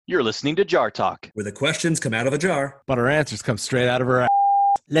You're listening to Jar Talk. Where the questions come out of a jar. But our answers come straight out of her ass.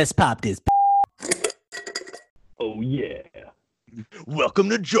 Let's pop this. Oh, yeah. Welcome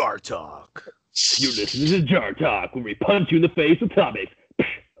to Jar Talk. You're listening to Jar Talk, where we punch you in the face with topics.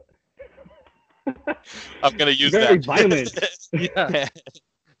 I'm going to use Very that. violent. Yeah.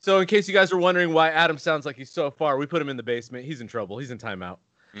 So in case you guys are wondering why Adam sounds like he's so far, we put him in the basement. He's in trouble. He's in timeout.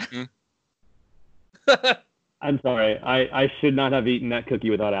 Mm-hmm. I'm sorry. I should not have eaten that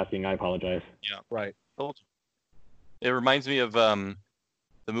cookie without asking. I apologize. Yeah. Right. It reminds me of the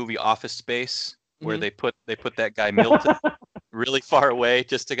movie Office Space, where they put that guy Milton really far away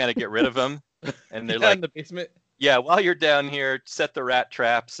just to kind of get rid of him. And they're like, in the basement. yeah, while you're down here, set the rat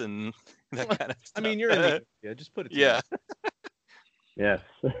traps and that kind of stuff. I mean, you're in the yeah. Just put it. Yeah. Yes.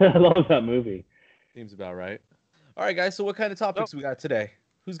 I love that movie. Seems about right. All right, guys. So what kind of topics we got today?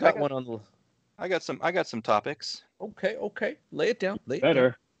 Who's got one on the? I got some topics. Okay. Lay it down.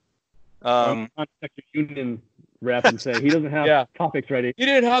 Better. Contact your union rep and say he doesn't have topics ready. You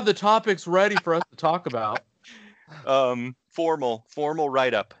didn't have the topics ready for us to talk about. Formal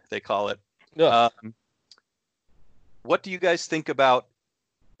write-up, they call it. Yeah. What do you guys think about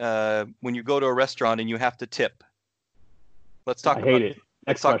when you go to a restaurant and you have to tip? Let's talk I about hate it. Let's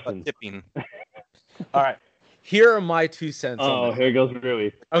Next talk question. about tipping. All right. Here are my 2 cents. Oh, on that. here goes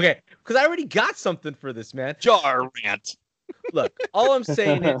Rui. Okay, because I already got something for this, man. Jar rant. Look, all I'm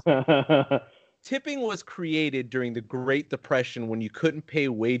saying is tipping was created during the Great Depression when you couldn't pay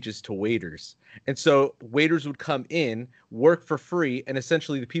wages to waiters. And so waiters would come in, work for free, and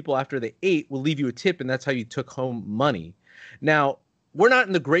essentially the people after they ate will leave you a tip, and that's how you took home money. Now, we're not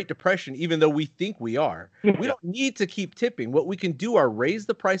in the Great Depression, even though we think we are. We don't need to keep tipping. What we can do are raise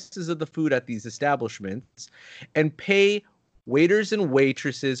the prices of the food at these establishments and pay waiters and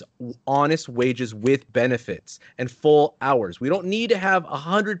waitresses honest wages with benefits and full hours. We don't need to have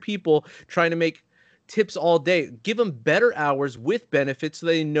 100 people trying to make tips all day. Give them better hours with benefits so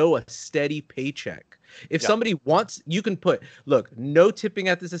they know a steady paycheck. If somebody wants, you can put, look, no tipping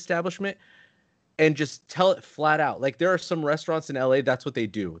at this establishment, and just tell it flat out. Like, there are some restaurants in LA, that's what they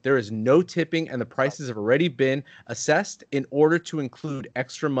do. There is no tipping, and the prices have already been assessed in order to include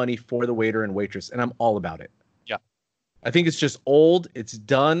extra money for the waiter and waitress, and I'm all about it. Yeah. I think it's just old. It's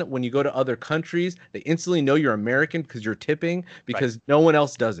done. When you go to other countries, they instantly know you're American because you're tipping, because no one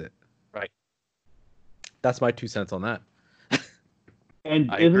else does it. Right. That's my 2 cents on that. And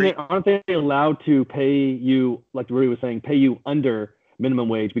agree. aren't they allowed to pay you, like Rui was saying, pay you under minimum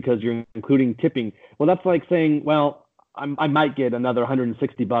wage because you're including tipping? Well, that's like saying, well, I might get another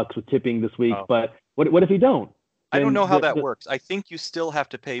 $160 with tipping this week, but what if you don't? I don't know how that works. I think you still have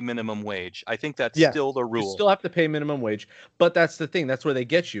to pay minimum wage. I think that's still the rule. You still have to pay minimum wage, but that's the thing. That's where they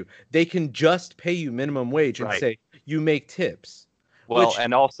get you. They can just pay you minimum wage and say you make tips. Well,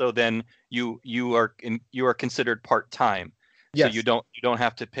 and also then you are considered part-time. Yes. So you don't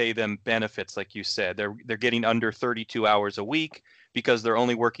have to pay them benefits like you said. They're getting under 32 hours a week because they're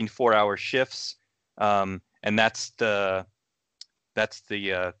only working 4-hour shifts. And that's the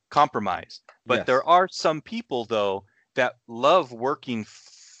compromise. But there are some people though that love working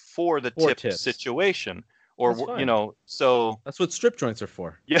for the tip situation, or so that's what strip joints are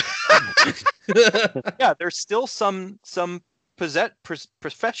for. Yeah. Yeah, there's still some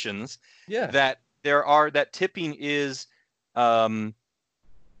professions that that tipping is I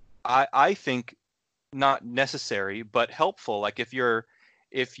think not necessary but helpful. Like if your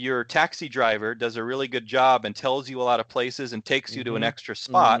taxi driver does a really good job and tells you a lot of places and takes you to an extra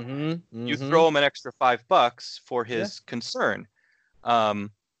spot, you throw him an extra $5 for his concern. I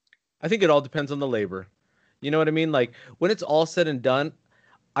think it all depends on the labor. You know what I mean? Like when it's all said and done,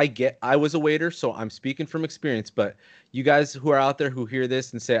 I was a waiter, so I'm speaking from experience, but you guys who are out there who hear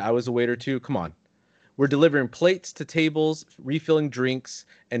this and say I was a waiter too, come on. We're delivering plates to tables, refilling drinks,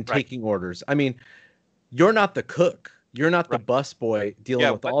 and taking orders. I mean, you're not the cook. You're not the busboy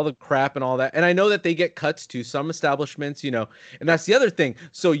dealing with all the crap and all that. And I know that they get cuts to some establishments, and that's the other thing.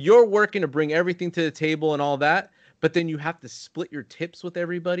 So you're working to bring everything to the table and all that, but then you have to split your tips with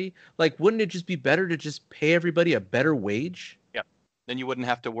everybody. Like, wouldn't it just be better to just pay everybody a better wage? Yeah. Then you wouldn't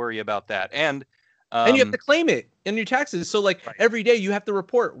have to worry about that. And you have to claim it in your taxes. So every day you have to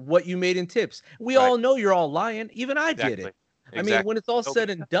report what you made in tips. We all know you're all lying. Even I did it. I mean, when it's all said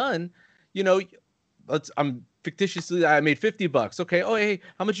and done, I'm fictitiously, I made $50. Okay. Oh, hey,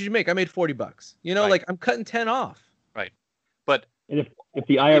 how much did you make? I made $40. I'm cutting 10 off. Right. But and if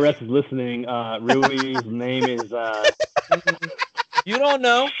the IRS is listening, Rui's name is you don't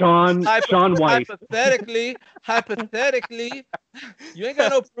know. Sean White. Hypothetically, you ain't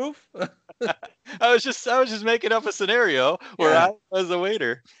got no proof. I was just making up a scenario where I was a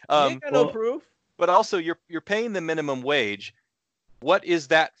waiter. You ain't got no proof. But also, you're paying the minimum wage. What is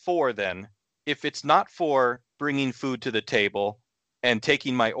that for then? If it's not for bringing food to the table and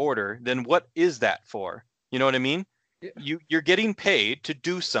taking my order, then what is that for? You know what I mean? Yeah. You're getting paid to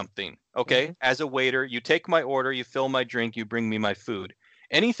do something, okay? Mm-hmm. As a waiter, you take my order, you fill my drink, you bring me my food.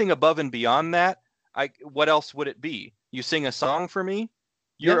 Anything above and beyond that, what else would it be? You sing a song for me?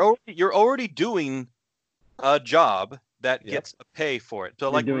 You're already doing a job that gets a pay for it. So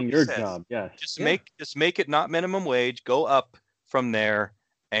you're like doing your job, yes. Just make it not minimum wage, go up from there,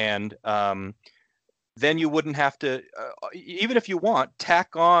 and then you wouldn't have to, even if you want,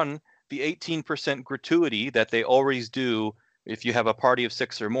 tack on the 18% gratuity that they always do if you have a party of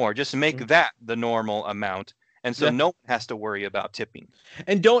 6 or more. Just make that the normal amount. And so no one has to worry about tipping.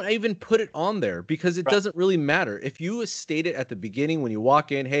 And don't even put it on there because it doesn't really matter. If you state it at the beginning when you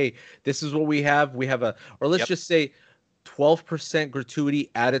walk in, hey, this is what we have. We have or let's just say 12%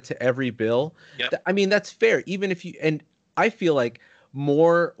 gratuity added to every bill. Yep. I mean, that's fair. Even if and I feel like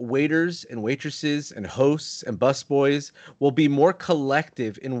more waiters and waitresses and hosts and busboys will be more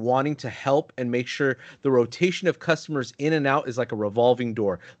collective in wanting to help and make sure the rotation of customers in and out is like a revolving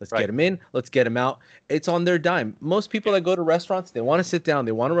door. Let's get them in, let's get them out. It's on their dime. Most people that go to restaurants, they want to sit down,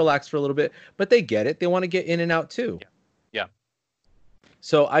 they want to relax for a little bit, but they get it. They want to get in and out too. Yeah.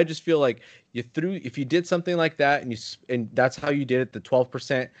 So I just feel like if you did something like that and that's how you did it, the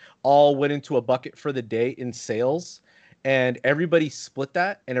 12% all went into a bucket for the day in sales, and everybody split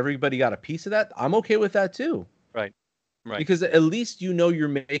that and everybody got a piece of that, I'm okay with that too. Right. Because at least you know you're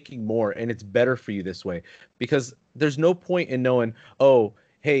making more and it's better for you this way. Because there's no point in knowing, oh,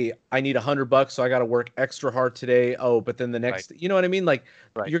 hey, I need $100, so I got to work extra hard today. Oh, but then the next, you know what I mean? Like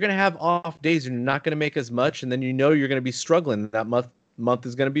you're going to have off days and you're not going to make as much. And then you're going to be struggling. That month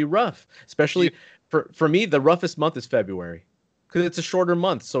is going to be rough, especially for me. The roughest month is February because it's a shorter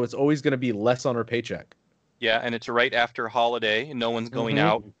month. So it's always going to be less on our paycheck. Yeah, and it's right after holiday, and no one's going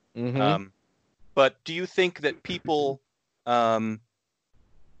out. Mm-hmm. But do you think that people would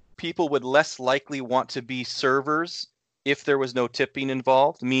less likely want to be servers if there was no tipping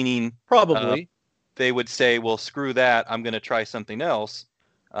involved? Meaning, probably they would say, "Well, screw that. I'm going to try something else."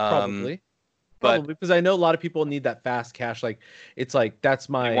 Probably, because I know a lot of people need that fast cash. Like it's like that's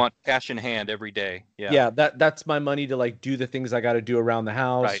my. They want cash in hand every day. Yeah. Yeah, that's my money to like do the things I got to do around the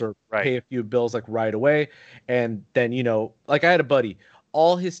house or pay a few bills like right away. And then like I had a buddy,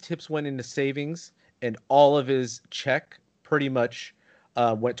 all his tips went into savings, and all of his check pretty much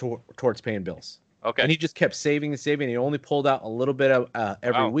went towards paying bills. Okay. And he just kept saving and saving. He only pulled out a little bit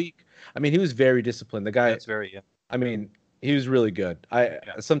every week. I mean, he was very disciplined. The guy. That's very. Yeah. I mean, he was really good.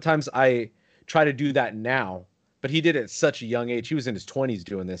 Sometimes I try to do that now, but he did it at such a young age. He was in his 20s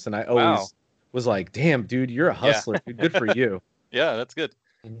doing this, and I always was like, damn, dude, you're a hustler. Dude, good for you. Yeah, that's good.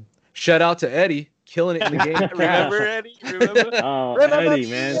 Shout out to Eddie, killing it in the game. Remember Eddie? Remember? Oh, Eddie,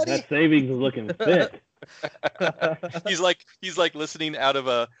 man, that savings is looking thick. He's like listening out of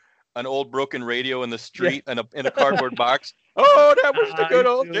an old broken radio in the street in a cardboard box. Oh, that was the good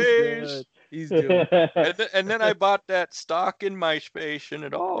old days. Good. He's doing it. And then I bought that stock in MySpace, and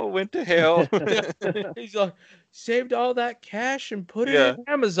it all went to hell. He's like, saved all that cash and put it in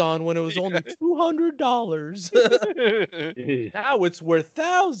Amazon when it was only $200. Now it's worth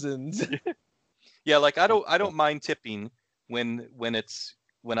thousands. Yeah, like I don't mind tipping when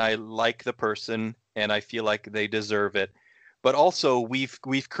I like the person and I feel like they deserve it. But also we've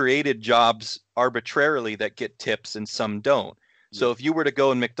created jobs arbitrarily that get tips and some don't. So if you were to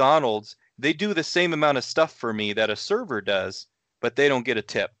go in McDonald's, they do the same amount of stuff for me that a server does, but they don't get a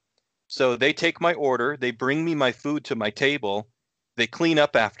tip. So they take my order, they bring me my food to my table, they clean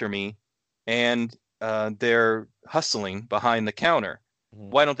up after me, and they're hustling behind the counter.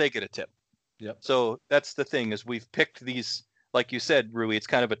 Mm-hmm. Why don't they get a tip? Yep. So that's the thing, is we've picked these, like you said, Rui, it's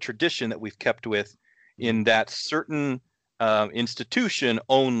kind of a tradition that we've kept with in that certain institution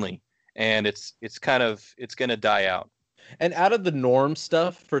only, and it's going to die out. And out of the norm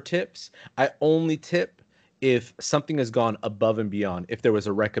stuff for tips, I only tip if something has gone above and beyond. If there was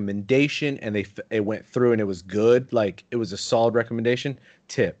a recommendation and it went through and it was good, like it was a solid recommendation,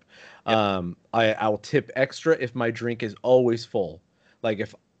 tip. Yep. I'll tip extra if my drink is always full. Like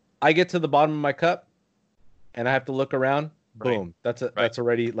if I get to the bottom of my cup and I have to look around, boom, that's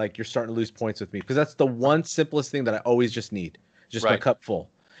already like you're starting to lose points with me, because that's the one simplest thing that I always just need, just my cup full.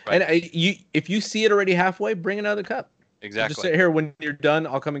 Right. And if you see it already halfway, bring another cup. Exactly. Just sit here. When you're done,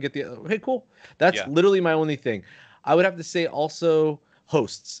 I'll come and get the. Okay, cool. That's literally my only thing. I would have to say also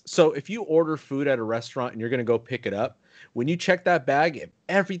hosts. So if you order food at a restaurant and you're going to go pick it up, when you check that bag, if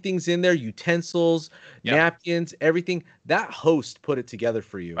everything's in there, utensils, napkins, everything, that host put it together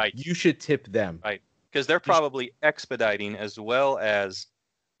for you. Right. You should tip them. Right. Because they're probably expediting as well as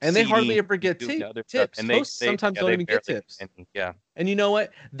and they hardly ever get tips. And hosts sometimes don't even get tips. Yeah. And you know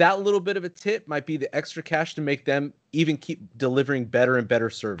what? That little bit of a tip might be the extra cash to make them even keep delivering better and better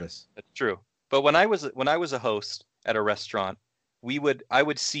service. That's true. But when I was a host at a restaurant, I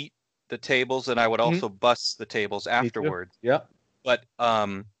would seat the tables and I would also bus the tables afterwards. Yeah. But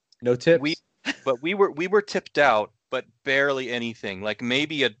no tips. we were tipped out, but barely anything. Like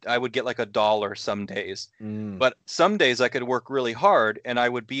maybe I would get like $1 some days. But some days I could work really hard and I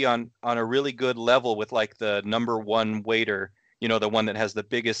would be on a really good level with like the number one waiter, you know, the one that has the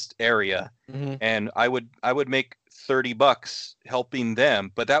biggest area. And I would make $30 helping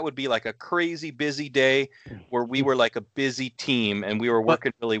them, but that would be like a crazy busy day where we were like a busy team and we were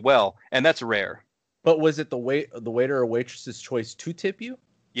working really well, and that's rare. But was it the waiter or waitress's choice to tip you?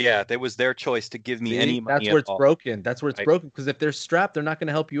 Yeah, that was their choice to give me any money. That's where it's broken. That's where it's broken, because if they're strapped, they're not going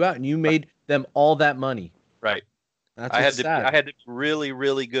to help you out, and you made them all that money. Right. That's I had to be really,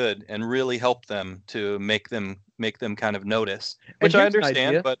 really good and really help them to make them kind of notice, which I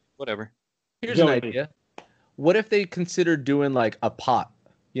understand, but whatever. Here's an idea. What if they considered doing like a pot?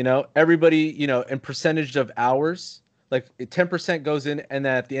 You know, everybody, you know, in percentage of hours, like 10% goes in, and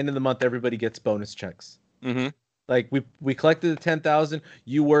then at the end of the month, everybody gets bonus checks. Like we collected the 10,000.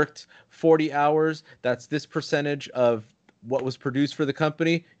 You worked 40 hours. That's this percentage of what was produced for the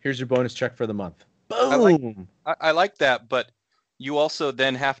company. Here's your bonus check for the month. Boom. I like that, but you also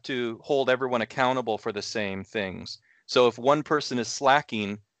then have to hold everyone accountable for the same things. So if one person is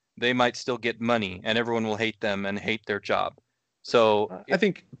slacking, they might still get money, and everyone will hate them and hate their job. So I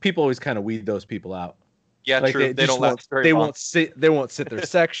think people always kind of weed those people out. Yeah, like true. They don't last very long. They won't sit their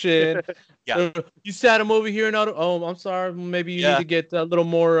section. You sat them over here, and oh, I'm sorry. Maybe you need to get a little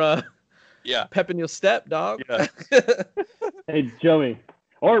more pep in your step, dog. Yeah. Hey, Joey,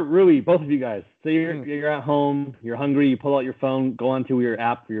 or Rui, both of you guys. Say you're at home, you're hungry, you pull out your phone, go onto your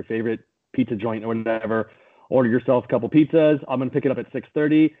app for your favorite pizza joint or whatever. Order yourself a couple pizzas. I'm gonna pick it up at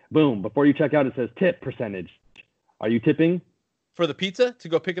 6:30. Boom! Before you check out, it says tip percentage. Are you tipping for the pizza to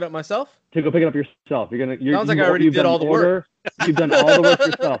go pick it up myself? To go pick it up yourself. Sounds like I already did all the work. You've done all the work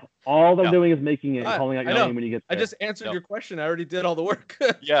yourself. All they're doing is making it and calling out your name when you get there. I just answered your question. I already did all the work.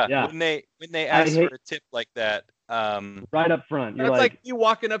 Yeah. When they ask for a tip like that, right up front, you're like you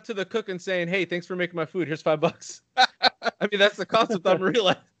walking up to the cook and saying, "Hey, thanks for making my food. Here's $5." I mean, that's the concept I'm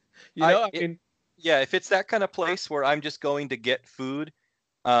realizing. You know, yeah, if it's that kind of place where I'm just going to get food,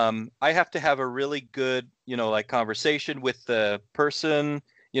 I have to have a really good, you know, like conversation with the person.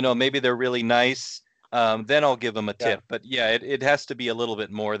 You know, maybe they're really nice. Then I'll give them a tip. But yeah, it has to be a little bit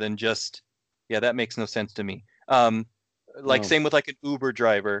more than just. Yeah, that makes no sense to me. Same with like an Uber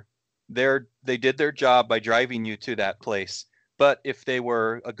driver. They did their job by driving you to that place. But if they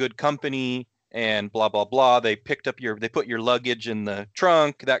were a good company and blah blah blah, they put your luggage in the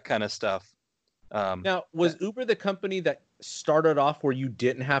trunk, that kind of stuff. Now, was Uber the company that started off where you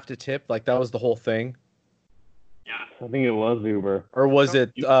didn't have to tip? Like that was the whole thing? Yeah, I think it was Uber. Or was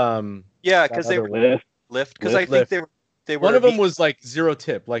it yeah, because they were Lyft. Because I think they were one of them was like 0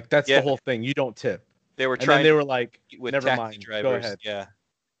 tip. Like that's the whole thing. You don't tip. They were trying. And then they were like, with never taxi mind. Drivers, go ahead. Yeah,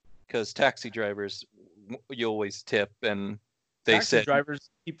 because taxi drivers, you always tip, and they taxi said drivers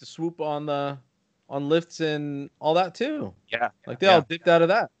keep the swoop on lifts and all that too. Yeah, like they all dipped out of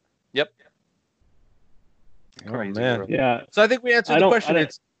that. Yep. Oh, man. Yeah. So I think we answered the question.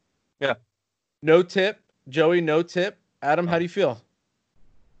 It's no tip. Joey, no tip. Adam, how do you feel?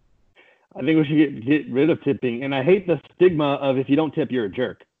 I think we should get rid of tipping. And I hate the stigma of if you don't tip, you're a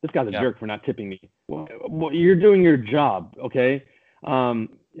jerk. This guy's a jerk for not tipping me. Well, you're doing your job, okay?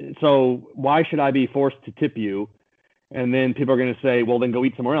 So why should I be forced to tip you? And then people are going to say, well, then go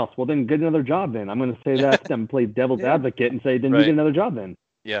eat somewhere else. Well, then get another job then. I'm going to say that and play devil's advocate and say, then you get another job then.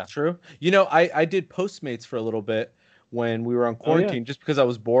 Yeah. True. You know, I did Postmates for a little bit when we were on quarantine just because I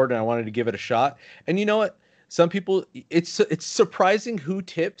was bored and I wanted to give it a shot. And you know what? Some people, it's surprising who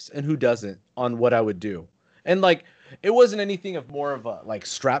tips and who doesn't on what I would do. And like, it wasn't anything of more of a like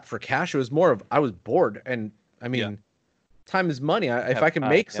strap for cash. It was more of I was bored. And I mean, time is money. If I can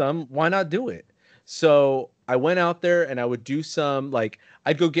make some, why not do it? So I went out there and I would do some, like,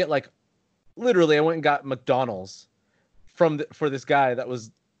 I'd go get like, literally, I went and got McDonald's for this guy that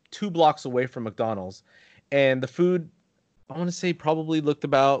was 2 blocks away from McDonald's. And the food, I want to say probably looked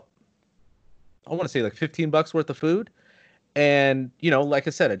about, I want to say like $15 worth of food. And, you know, like I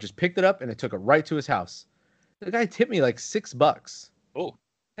said, I just picked it up and I took it right to his house. The guy tipped me like $6. Oh.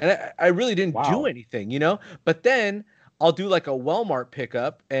 And I really didn't do anything, you know? But then I'll do like a Walmart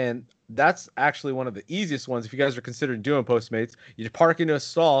pickup, and that's actually one of the easiest ones. If you guys are considering doing Postmates, you park into a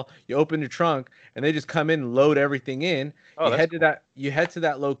stall, you open your trunk, and they just come in and load everything in. You head to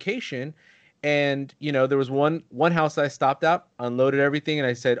that location, and there was one house I stopped at, unloaded everything, and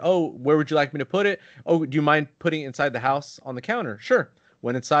I said, "Oh, where would you like me to put it? Oh, do you mind putting it inside the house on the counter?" Sure.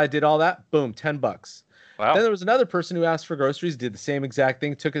 Went inside, did all that, boom, $10. Wow. Then there was another person who asked for groceries, did the same exact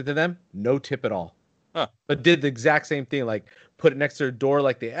thing, took it to them, no tip at all. Huh. But did the exact same thing, like put it next to their door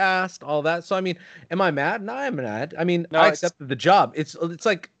like they asked, all that. So, I mean, am I mad? No, I'm mad. I mean, I accepted the job. It's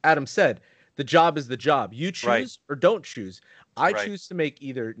like Adam said, the job is the job. You choose or don't choose. I choose to make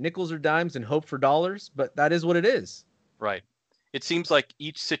either nickels or dimes and hope for dollars, but that is what it is. Right. It seems like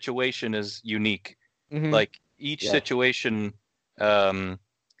each situation is unique. Like each situation... and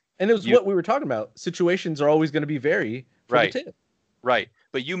it was what we were talking about. Situations are always going to be vary for the tip. Right.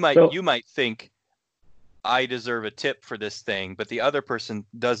 But you might think I deserve a tip for this thing, but the other person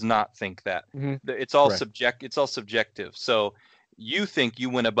does not think that. It's all subjective. So you think you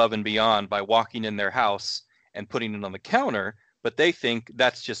went above and beyond by walking in their house and putting it on the counter, but they think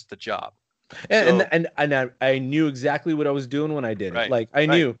that's just the job. And I knew exactly what I was doing when I did it. Like I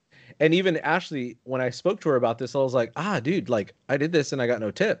knew. And even Ashley, when I spoke to her about this, I was like, dude, like I did this and I got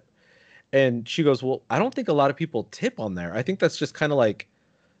no tip. And she goes, well, I don't think a lot of people tip on there. I think that's just kind of like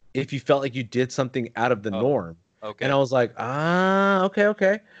if you felt like you did something out of the norm. Okay. And I was like,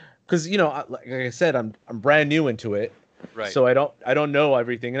 okay. Because, like I said, I'm brand new into it. Right. So I don't know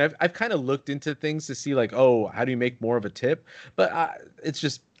everything. And I've kind of looked into things to see like, how do you make more of a tip? But it's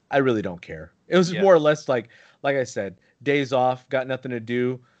just, I really don't care. It was more or less like I said, days off, got nothing to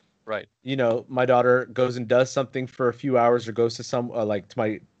do. Right. My daughter goes and does something for a few hours or goes to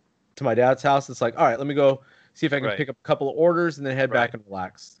to my dad's house. It's like, all right, let me go see if I can pick up a couple of orders and then head back and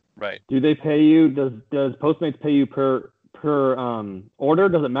relax. Right. Do they pay you? Does Postmates pay you per order?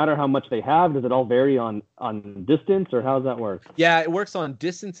 Does it matter how much they have? Does it all vary on distance, or how does that work? Yeah, it works on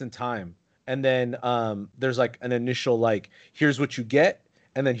distance and time. And then there's like an initial like, here's what you get,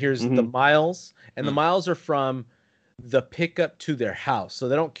 and then here's the miles, and the miles are from the pickup to their house. So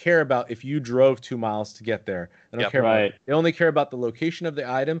they don't care about if you drove 2 miles to get there. They don't care about it. They only care about the location of the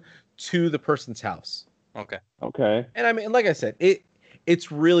item to the person's house. Okay. And I mean, like I said,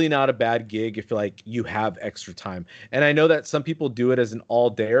 it's really not a bad gig if like you have extra time. And I know that some people do it as an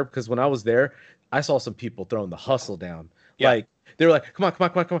all-dayer, because when I was there, I saw some people throwing the hustle down. Yeah. Like they were like, come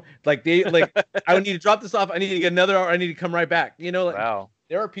on. Like they like, I need to drop this off. I need to get another hour. I need to come right back. Like,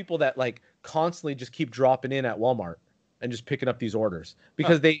 there are people that like constantly just keep dropping in at Walmart and just picking up these orders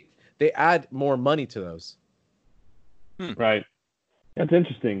because they add more money to those. Right. That's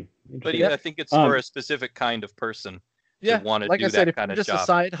interesting. But I think it's for a specific kind of person to want to do that kind of job. Just a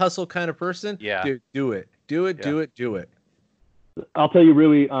side hustle kind of person, dude, do it. Do it. I'll tell you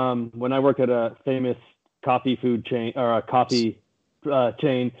really, when I worked at a famous coffee food chain or a coffee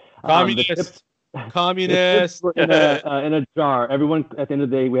chain, Communist. In a jar. Everyone at the end of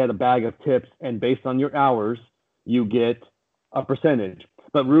the day, we had a bag of tips, and based on your hours, you get a percentage.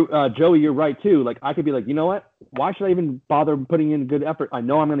 But Joey, you're right too. Like I could be like, you know what? Why should I even bother putting in good effort? I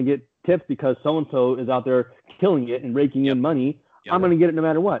know I'm going to get tips because so and so is out there killing it and raking in money. I'm going to get it no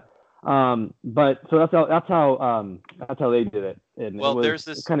matter what. But so that's how they did it. And there's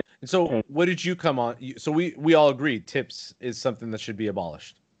this kind of. So what did you come on? So we all agreed tips is something that should be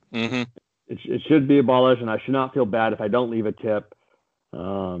abolished. Mm-hmm. It should be abolished, and I should not feel bad if I don't leave a tip.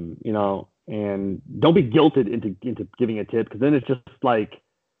 And don't be guilted into giving a tip, because then it's just like,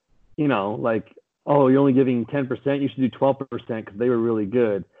 oh, you're only giving 10%. You should do 12% because they were really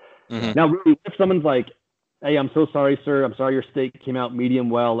good. Mm-hmm. Now, really, if someone's like, hey, I'm so sorry, sir. I'm sorry your steak came out medium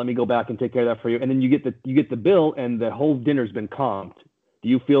well. Let me go back and take care of that for you. And then you get the bill, and the whole dinner's been comped. Do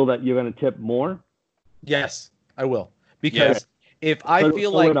you feel that you're going to tip more? Yes, I will. Because if I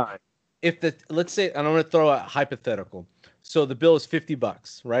feel like let's say, and I'm going to throw a hypothetical. So the bill is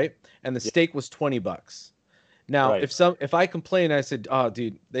 $50, right? And the steak was $20. Now, if I complain, I said, oh,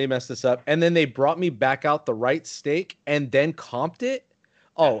 dude, they messed this up, and then they brought me back out the right steak and then comped it.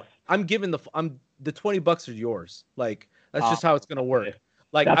 Oh, I'm giving the $20 are yours. Like, that's just how it's going to work.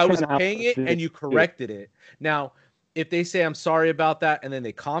 Like, I was paying it and you corrected it. Now, if they say I'm sorry about that and then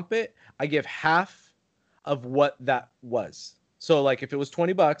they comp it, I give half of what that was. So like if it was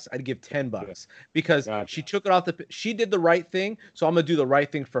 $20, I'd give $10 because she took it off she did the right thing. So I'm going to do the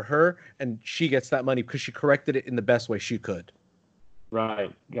right thing for her, and she gets that money because she corrected it in the best way she could.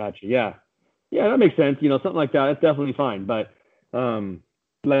 Right. Gotcha. Yeah. Yeah, that makes sense. Something like that. That's definitely fine. But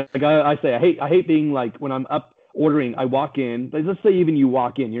like I say, I hate being like, when I'm up ordering. I walk in. Let's say even you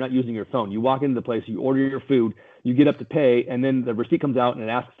walk in. You're not using your phone. You walk into the place. You order your food. You get up to pay, and then the receipt comes out and it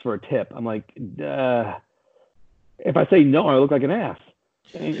asks for a tip. I'm like, if I say no, I look like an ass.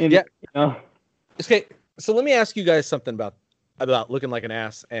 And yeah. You know? Okay. So let me ask you guys something about looking like an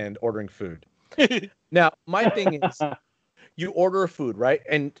ass and ordering food. Now, my thing is, you order a food, right?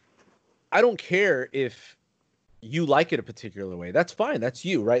 And I don't care if you like it a particular way. That's fine. That's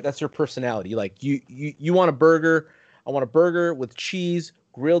you, right? That's your personality. Like you want a burger. I want a burger with cheese,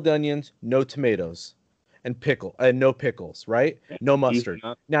 grilled onions, no tomatoes, and no pickles, right? No mustard.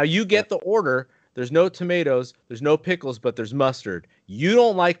 Now you get the order. There's no tomatoes, there's no pickles, but there's mustard. You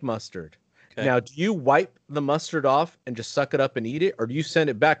don't like mustard. Okay. Now, do you wipe the mustard off and just suck it up and eat it? Or do you send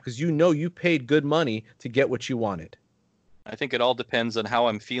it back because you know you paid good money to get what you wanted? I think it all depends on how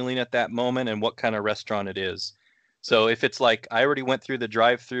I'm feeling at that moment and what kind of restaurant it is. So if it's like I already went through the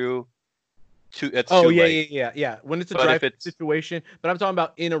drive-through, it's too late. Yeah. When it's a drive-through situation, but I'm talking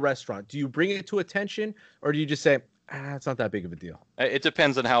about in a restaurant. Do you bring it to attention, or do you just say, it's not that big of a deal? It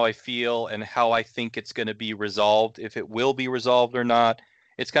depends on how I feel and how I think it's going to be resolved, if it will be resolved or not.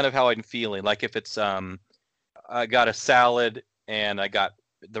 It's kind of how I'm feeling. Like if it's I got a salad and I got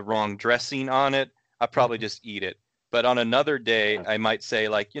the wrong dressing on it, I probably just eat it. But on another day, I might say,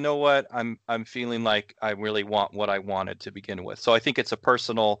 like, you know what, I'm feeling like I really want what I wanted to begin with. So I think it's a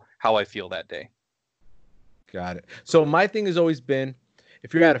personal how I feel that day. Got it. So my thing has always been,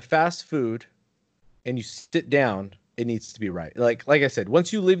 if you're at a fast food and you sit down, it needs to be right. Like I said,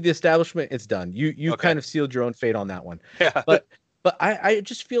 once you leave the establishment, it's done. You kind of sealed your own fate on that one. Yeah. But I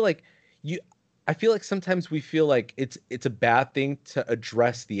just feel like I feel like sometimes we feel like it's a bad thing to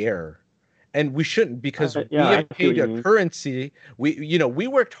address the error. And we shouldn't, because we have paid a currency. We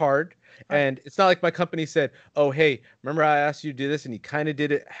worked hard, and it's not like my company said, "Oh, hey, remember I asked you to do this, and you kind of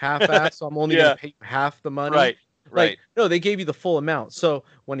did it half-assed, so I'm only going to pay you half the money." Right. No, they gave you the full amount. So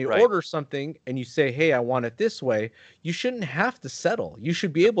when you order something and you say, "Hey, I want it this way," you shouldn't have to settle. You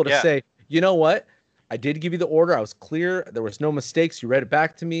should be able to say, "You know what? I did give you the order. I was clear. There was no mistakes. You read it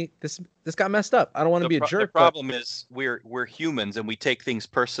back to me. This got messed up. I don't want to be a jerk." The problem is we're humans, and we take things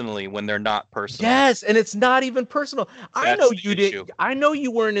personally when they're not personal. Yes, and it's not even personal. I know you didn't. I know you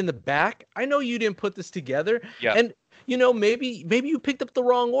weren't in the back. I know you didn't put this together. Yeah. And maybe you picked up the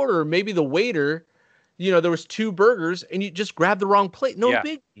wrong order. Maybe the waiter, there was 2 burgers and you just grabbed the wrong plate. No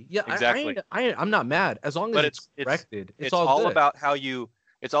big. Yeah, exactly. I'm not mad as long as it's corrected. It's all about how you.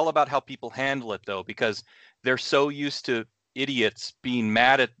 It's all about how people handle it, though, because they're so used to idiots being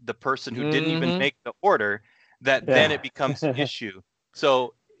mad at the person who didn't even make the order that then it becomes an issue.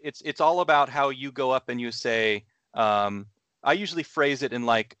 So it's all about how you go up and you say, I usually phrase it in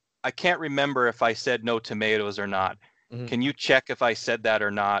like, I can't remember if I said no tomatoes or not. Mm-hmm. Can you check if I said that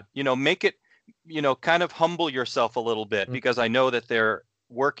or not? Make it, kind of humble yourself a little bit, because I know that they're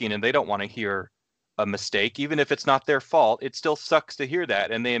working and they don't want to hear a mistake. Even if it's not their fault, it still sucks to hear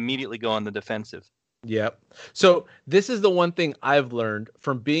that, and they immediately go on the defensive. Yep. So this is the one thing I've learned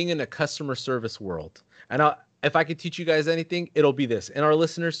from being in a customer service world. And if I could teach you guys anything, it'll be this, and our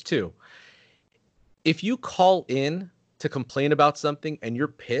listeners too. If you call in to complain about something and you're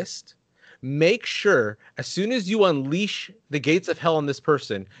pissed, make sure as soon as you unleash the gates of hell on this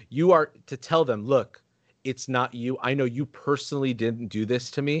person, you are to tell them, look, it's not you. I know you personally didn't do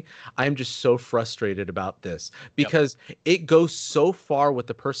this to me. I'm just so frustrated about this, because it goes so far with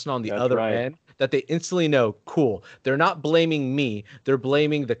the person on the other end that they instantly know, cool, they're not blaming me. They're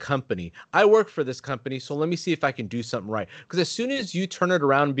blaming the company. I work for this company, so let me see if I can do something right. Because as soon as you turn it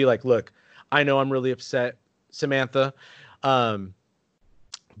around and be like, look, I know I'm really upset, Samantha,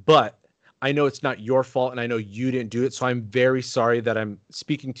 but I know it's not your fault, and I know you didn't do it, so I'm very sorry that I'm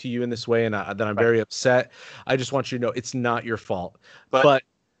speaking to you in this way, and that I'm very upset. I just want you to know it's not your fault. But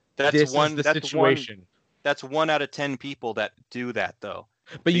that's the situation. That's 1 out of 10 people that do that, though.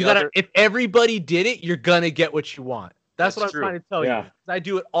 But if everybody did it, you're gonna get what you want. That's what I'm trying to tell you. I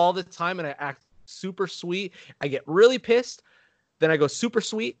do it all the time, and I act super sweet. I get really pissed, then I go super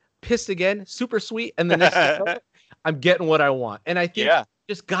sweet, pissed again, super sweet, and the next thing I'm getting what I want. And I think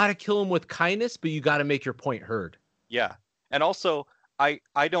just gotta kill them with kindness, but you gotta make your point heard. Yeah. And also, I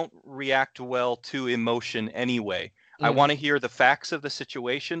don't react well to emotion anyway. I want to hear the facts of the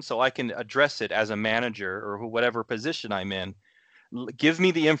situation so I can address it as a manager or whatever position I'm in. Give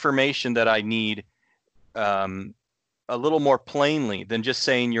me the information that I need a little more plainly than just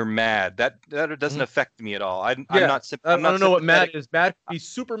saying you're mad. That doesn't affect me at all. I'm not. I don't know what mad is. Mad could be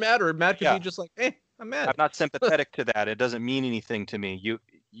super mad, or mad could be just like, I'm mad. I'm not sympathetic to that. It doesn't mean anything to me.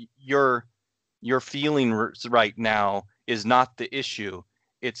 Your feeling right now is not the issue.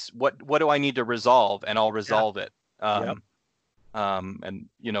 it's what do I need to resolve, and I'll resolve it. Yep. And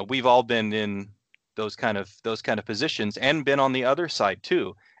we've all been in those kind of positions and been on the other side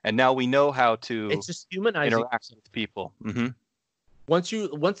too. And now we know how to it's just humanizing interact with people. Mm-hmm. Once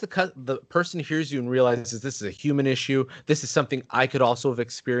the person hears you and realizes this is a human issue, this is something I could also have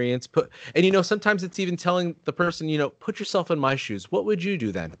experienced. And sometimes it's even telling the person, put yourself in my shoes. What would you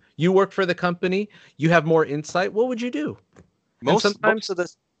do then? You work for the company, you have more insight. What would you do? Most of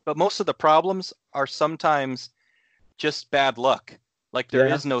the problems are sometimes just bad luck. Like there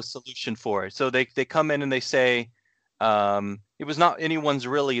is no solution for it. So they come in and they say, it was not anyone's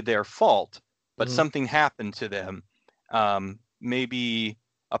really their fault, but something happened to them. Maybe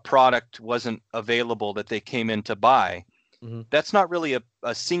a product wasn't available that they came in to buy. Mm-hmm. That's not really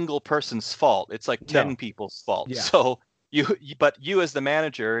a single person's fault. It's like 10 people's fault. Yeah. So but you as the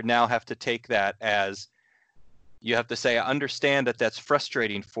manager now have to take that as, you have to say, I understand that that's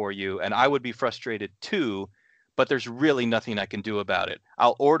frustrating for you, and I would be frustrated too, but there's really nothing I can do about it.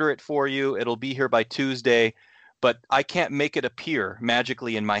 I'll order it for you. It'll be here by Tuesday, but I can't make it appear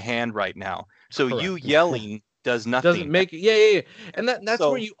magically in my hand right now. So correct. You yelling does nothing. Doesn't make it. Yeah. And that's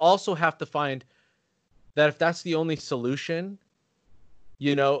where you also have to find that if that's the only solution,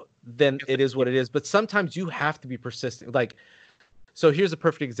 then it is what it is. But sometimes you have to be persistent. Like, so here's a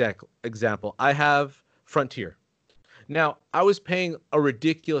perfect example. I have Frontier. Now, I was paying a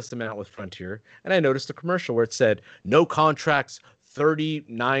ridiculous amount with Frontier, and I noticed a commercial where it said, no contracts,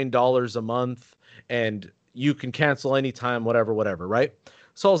 $39 a month, and you can cancel anytime, whatever, right?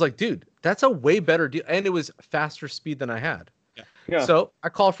 So I was like, dude, that's a way better deal. And it was faster speed than I had. Yeah. So I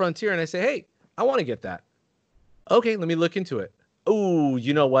call Frontier and I say, hey, I want to get that. Okay, let me look into it. Oh,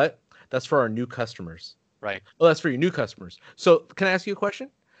 you know what? That's for our new customers. Right. Well, that's for your new customers. So can I ask you a question?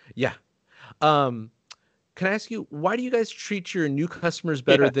 Yeah. Can I ask you, why do you guys treat your new customors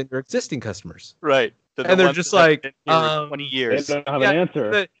better than your existing customers? Right. And they're just like, 20 years. They don't have an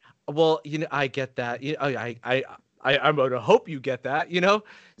answer. Well, I get that. I'm going to hope you get that, Yeah.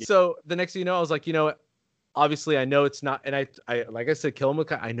 So the next thing you know, I was like, obviously I know it's not, and I like I said, Kill 'em,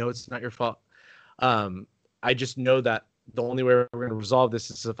 I know it's not your fault. I just know that the only way we're going to resolve this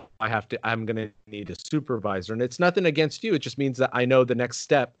is if I'm going to need a supervisor. And it's nothing against you. It just means that I know the next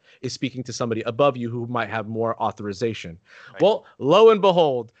step is speaking to somebody above you who might have more authorization. Right. Well, lo and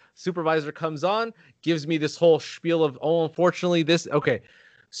behold, supervisor comes on, gives me this whole spiel of, unfortunately this. Okay.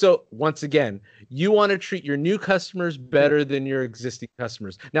 So once again, you want to treat your new customers better than your existing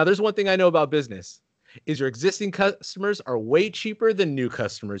customers. Now, there's one thing I know about business is your existing customers are way cheaper than new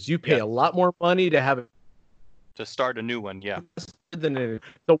customers. You pay a lot more money to start a new one. Yeah.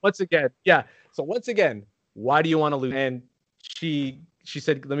 So once again, why do you want to lose? And she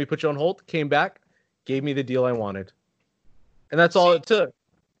said, let me put you on hold, came back, gave me the deal I wanted. And that's all it took.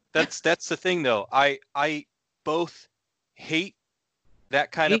 That's the thing though. I both hate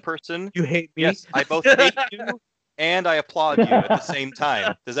that kind of person. You hate me? Yes, I both hate you and I applaud you at the same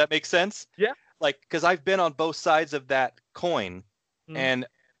time. Does that make sense? Yeah. Like, because I've been on both sides of that coin, and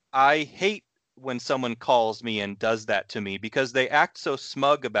I hate when someone calls me and does that to me because they act so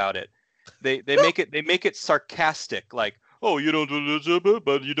smug about it. They make it sarcastic, like, oh, you don't do this,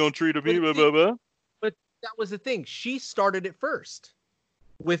 but you don't treat me, blah, blah, blah. But that was the thing. She started it first.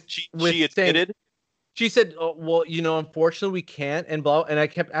 She admitted. She said, oh, well, unfortunately we can't, and blah. And I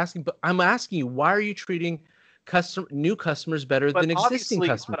kept asking, but I'm asking you, why are you treating new customers better than existing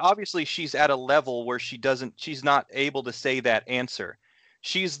customers? But obviously she's at a level where she's not able to say that answer.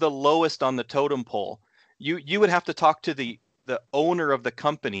 She's the lowest on the totem pole. You would have to talk to the owner of the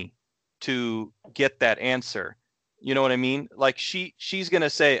company to get that answer. You know what I mean? Like she's gonna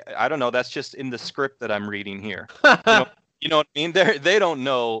say, I don't know, that's just in the script that I'm reading here. You know what I mean? They don't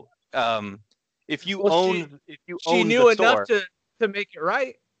know. If you own she knew enough to make it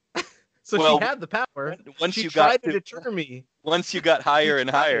right. So she had the power. Once she you tried to deter me. Once you got higher and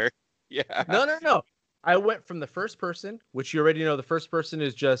higher. Yeah. No. I went from the first person, which you already know. The first person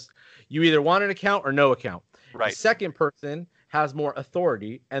is just you either want an account or no account. Right. The second person has more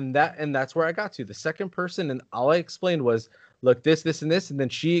authority, and that's where I got to. The second person, and all I explained was, look, this, and this, and then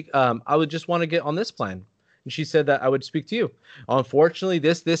she, I would just want to get on this plan. And she said that I would speak to you. Unfortunately,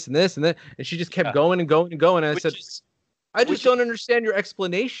 this, and this, and that. And she just kept going and going and going. And I said, I just don't understand your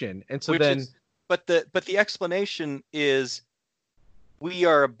explanation. And so then. But the explanation is we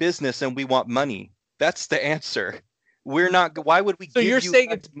are a business and we want money. That's the answer. We're not. Why would we give you? So you're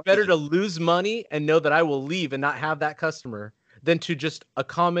saying it's better to lose money and know that I will leave and not have that customer than to just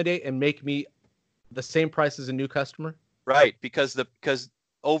accommodate and make me the same price as a new customer? Right. Because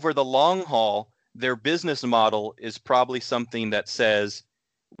over the long haul, their business model is probably something that says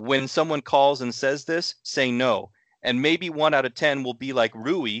when someone calls and says this, say no. And maybe 1 out of 10 will be like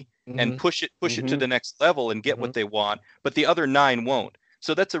Rui and push it to the next level and get what they want, but the other 9 won't.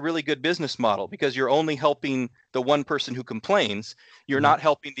 So that's a really good business model because you're only helping the one person who complains. You're not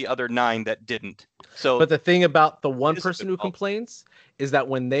helping the other 9 that didn't. So, but the thing about the one person who complains is that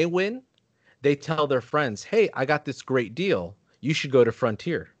when they win, they tell their friends, "Hey, I got this great deal. You should go to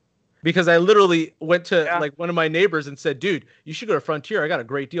Frontier." Because I literally went to like one of my neighbors and said, "Dude, you should go to Frontier. I got a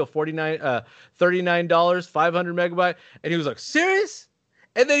great deal, $39, 500 megabyte." And he was like, "Serious?"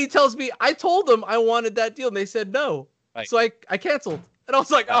 And then he tells me, "I told them I wanted that deal, and they said no." Right. So I canceled. And I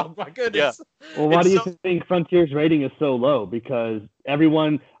was like, "Oh my goodness." Yeah. Well, why do you think Frontier's rating is so low? Because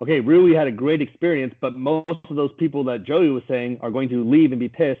Rui had a great experience, but most of those people that Joey was saying are going to leave and be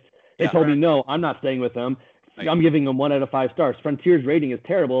pissed. They told me, no, I'm not staying with them. Right. I'm giving them 1 out of 5 stars. Frontier's rating is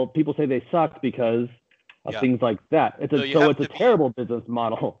terrible. People say they suck because of things like that. It's a terrible business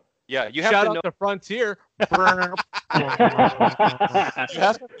model. Yeah, you have Shout to out know to Frontier.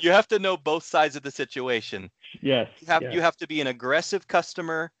 you have to know both sides of the situation. Yes. You have to be an aggressive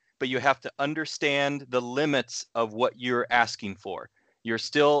customer, but you have to understand the limits of what you're asking for. You're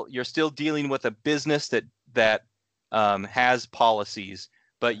still dealing with a business that has policies.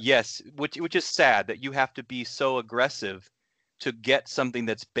 But yes, which is sad that you have to be so aggressive to get something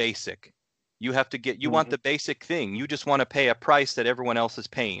that's basic. You have to you want the basic thing. You just want to pay a price that everyone else is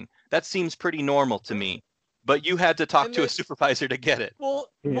paying. That seems pretty normal to me. But you had to talk to a supervisor to get it. Well,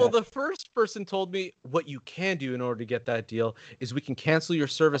 the first person told me what you can do in order to get that deal is we can cancel your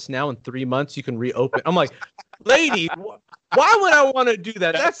service now in 3 months. You can reopen. I'm like, lady, why would I want to do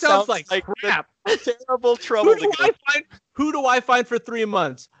that? That sounds like crap. Terrible trouble. Who do I find for 3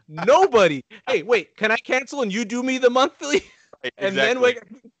 months? Nobody. Hey, wait, can I cancel and you do me the monthly? Right, and then we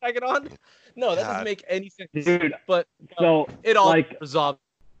can tag it on? No, that doesn't make any sense. Dude, but so it all resolved.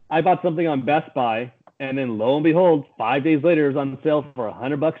 I bought something on Best Buy, and then lo and behold, 5 days later, it was on sale for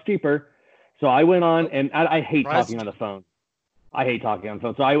 $100 cheaper. So I went on, and I hate talking on the phone.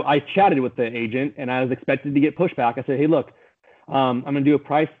 So I chatted with the agent, and I was expected to get pushback. I said, "Hey, look, I'm going to do a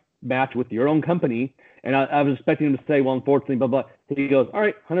price match with your own company." And I was expecting him to say, "Well, unfortunately, blah, blah." He goes, "All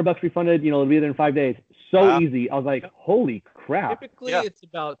right, $100 refunded. It'll be there in 5 days." So easy. I was like, holy crap. Typically, it's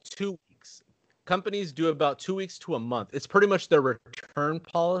about 2 weeks. Companies do about 2 weeks to a month. It's pretty much their return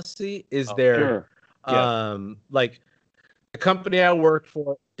policy like the company I work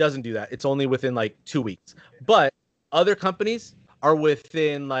for doesn't do that. It's only within like 2 weeks. But other companies are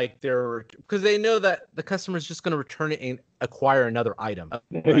within like because they know that the customer is just going to return it and acquire another item.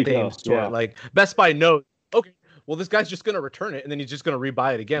 Like Best Buy knows, okay, well, this guy's just going to return it and then he's just going to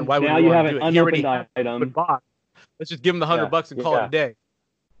rebuy it again. Why would now we you have do an it? He already item. Let's just give him the $100 and call it a day.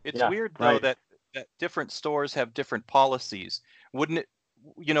 It's weird though that different stores have different policies. Wouldn't it?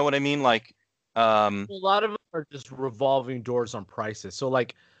 You know what I mean? Like a lot of them are just revolving doors on prices. So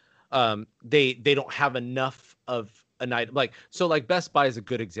like they don't have enough of an item. Like Best Buy is a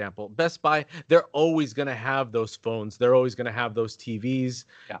good example. Best Buy, they're always going to have those phones. They're always going to have those TVs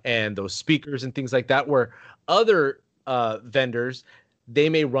and those speakers and things like that, where other vendors, they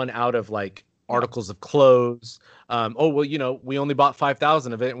may run out of like articles of clothes. We only bought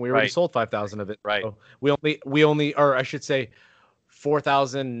 5,000 of it and we already sold 5,000 of it. Right. So we only, or I should say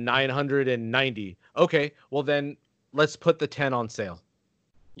 4,990. Okay. Well then let's put the 10 on sale.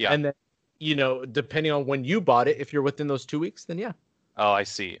 Yeah. And then, depending on when you bought it, if you're within those 2 weeks, then yeah. Oh, I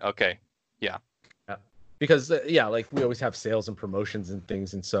see. Okay. Yeah. Because like we always have sales and promotions and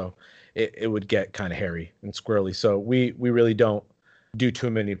things. And so it would get kind of hairy and squirrely. So we really don't do too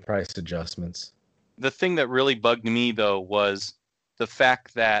many price adjustments. The thing that really bugged me though was the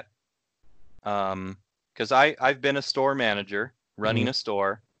fact that because I've been a store manager running a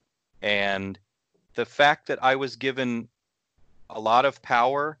store, and the fact that I was given a lot of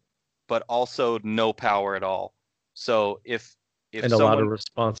power but also no power at all. So if and a lot of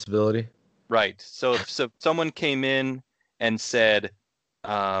responsibility. Right. So if someone came in and said,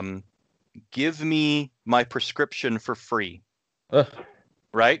 give me my prescription for free.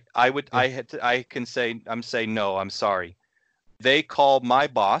 Right? I can say, no, I'm sorry. They call my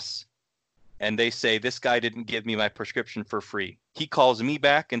boss and they say, this guy didn't give me my prescription for free. He calls me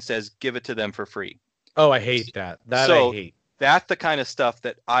back and says, give it to them for free. Oh, I hate that. I hate. That's the kind of stuff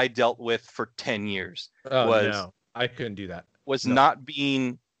that I dealt with for 10 years. No, I couldn't do that.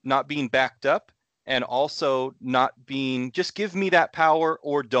 Not being backed up, and also not being, just give me that power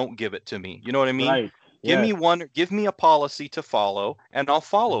or don't give it to me. You know what I mean? Right. Give me a policy to follow and I'll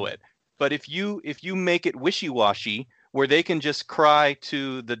follow it. But if you make it wishy-washy where they can just cry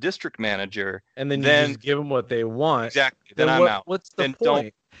to the district manager and then you just give them what they want, exactly, then I'm out. What's the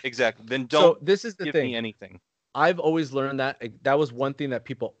point? Exactly. Then don't. So this is the give thing. me anything. I've always learned that was one thing that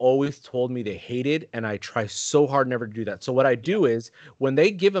people always told me they hated, and I try so hard never to do that. So what I do is when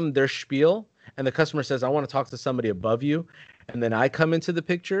they give them their spiel and the customer says, I want to talk to somebody above you, and then I come into the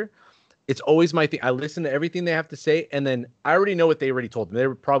picture, it's always my thing. I listen to everything they have to say, and then I already know what they already told them.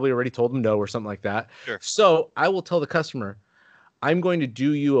 They probably already told them no or something like that. Sure. So I will tell the customer, I'm going to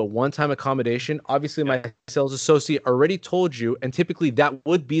do you a one-time accommodation. Obviously, my sales associate already told you, and typically that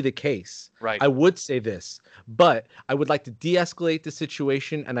would be the case. Right. I would say this, but I would like to de-escalate the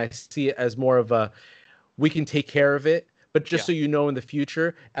situation, and I see it as more of a, we can take care of it. But just so you know, in the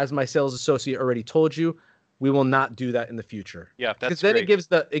future, as my sales associate already told you, we will not do that in the future. Yeah, that's then great.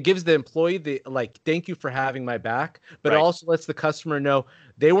 it gives the employee the thank you for having my back, but it also lets the customer know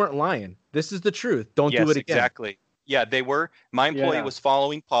they weren't lying. This is the truth. Don't do it again. Exactly. Yeah, they were. My employee was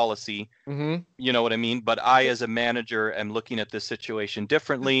following policy. Mm-hmm. You know what I mean? But I, as a manager, am looking at this situation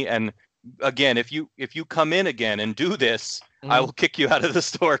differently. And again, if you come in again and do this, I will kick you out of the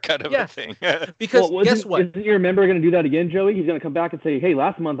store, kind of a thing. Because guess what? Isn't your member going to do that again, Joey? He's going to come back and say, "Hey,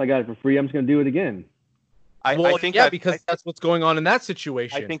 last month I got it for free. I'm just going to do it again." I think because that's what's going on in that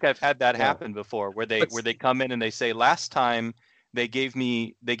situation. I think I've had that happen before, where they come in and they say, "Last time they gave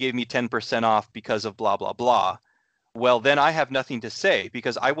me 10% off because of blah blah blah." Well, then I have nothing to say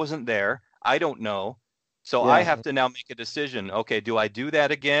because I wasn't there. I don't know. So I have to now make a decision. Okay, do I do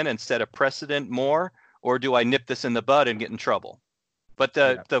that again and set a precedent more, or do I nip this in the bud and get in trouble? But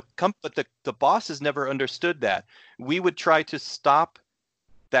the bosses never understood that. We would try to stop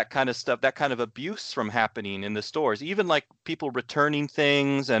that kind of stuff, that kind of abuse from happening in the stores, even like people returning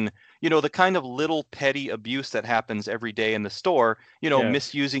things and, the kind of little petty abuse that happens every day in the store,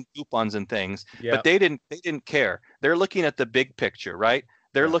 misusing coupons and things. But they didn't care. They're looking at the big picture, right?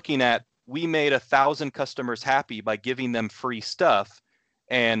 They're looking at, we made 1,000 customers happy by giving them free stuff.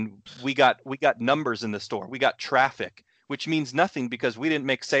 And we got numbers in the store. We got traffic, which means nothing because we didn't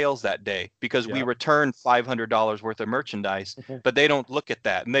make sales that day because we returned $500 worth of merchandise, but they don't look at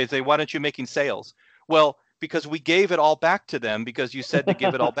that. And they say, why aren't you making sales? Well, because we gave it all back to them because you said to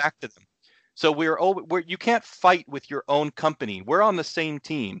give it all back to them. So you can't fight with your own company. We're on the same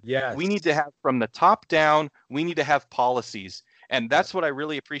team. Yes. We need to have from the top down, we need to have policies. And that's what I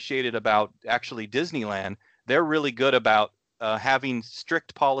really appreciated about actually Disneyland. They're really good about having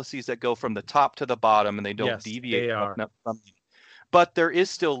strict policies that go from the top to the bottom and they don't deviate from them. But there is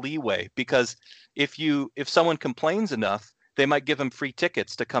still leeway because if someone complains enough, they might give them free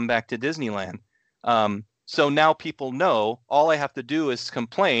tickets to come back to Disneyland. So now people know all I have to do is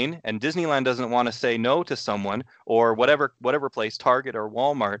complain, and Disneyland doesn't want to say no to someone, or whatever place, Target or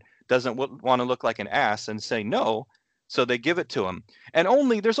Walmart, doesn't want to look like an ass and say no. So they give it to them. And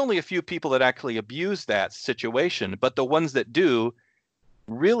there's only a few people that actually abuse that situation, but the ones that do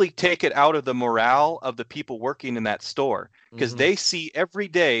really take it out of the morale of the people working in that store because they see every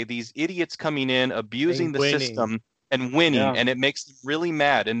day these idiots coming in, abusing the system and winning, and it makes them really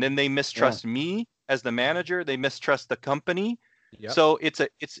mad. And then they mistrust me as the manager. They mistrust the company. Yep. So it's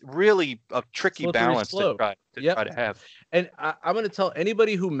really a tricky balance to try to have. And I'm going to tell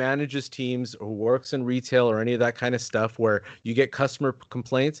anybody who manages teams or who works in retail or any of that kind of stuff where you get customer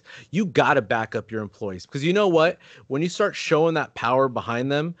complaints, you got to back up your employees. Because you know what? When you start showing that power behind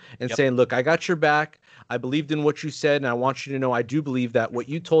them and saying, look, I got your back. I believed in what you said, and I want you to know I do believe that what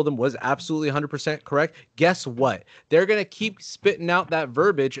you told them was absolutely 100% correct. Guess what? They're going to keep spitting out that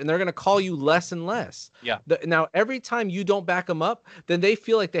verbiage, and they're going to call you less and less. Yeah. Now, every time you don't back them up, then they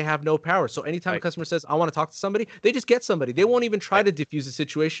feel like they have no power. So anytime a customer says, I want to talk to somebody, they just get somebody. They won't even try to diffuse the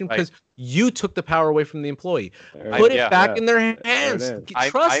situation because you took the power away from the employee. Put it back in their hands.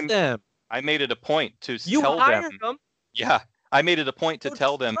 Trust them. I made it a point to tell them. Yeah. I made it a point to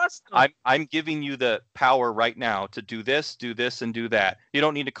tell them, I'm giving you the power right now to do this, and do that. You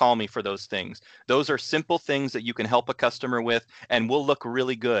don't need to call me for those things. Those are simple things that you can help a customer with, and will look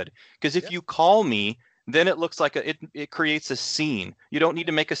really good. Because if you call me, then it looks like it creates a scene. You don't need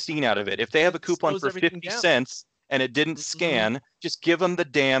to make a scene out of it. If they have a coupon for 50 cents and it didn't scan, just give them the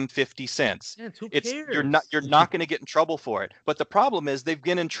damn 50 cents. Yeah, who cares? You're not going to get in trouble for it. But the problem is they've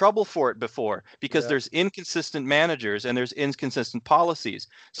been in trouble for it before because there's inconsistent managers and there's inconsistent policies.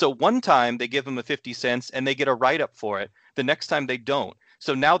 So one time they give them a 50 cents and they get a write-up for it. The next time they don't.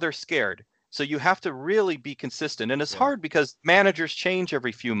 So now they're scared. So you have to really be consistent. And it's hard because managers change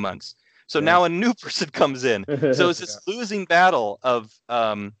every few months. So now a new person comes in. So it's this losing battle of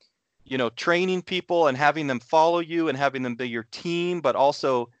training people and having them follow you and having them be your team, but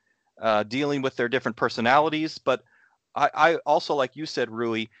also dealing with their different personalities. But I also, like you said,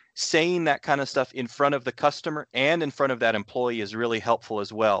 Rui, saying that kind of stuff in front of the customer and in front of that employee is really helpful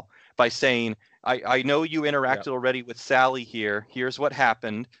as well. By saying, I know you interacted already with Sally here. Here's what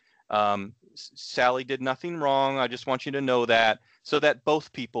happened. Sally did nothing wrong. I just want you to know that, so that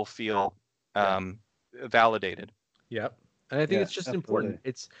both people feel validated. Yep. And I think it's just important.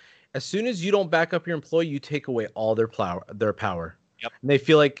 It's as soon as you don't back up your employee, you take away all their power. Yep. And they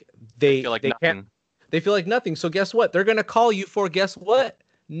feel like they nothing. can't. They feel like nothing. So guess what? They're gonna call you for guess what?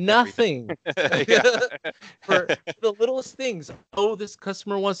 Nothing. For the littlest things. Oh, this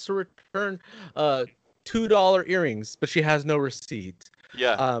customer wants to return $2 earrings, but she has no receipt.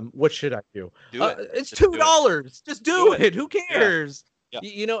 Yeah. What should I do? Do it. It's $2. Just do it. Who cares? Yeah.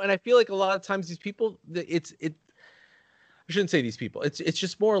 You know, and I feel like a lot of times these people, I shouldn't say these people. It's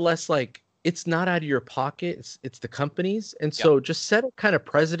just more or less like it's not out of your pocket. It's the companies. And so just set a kind of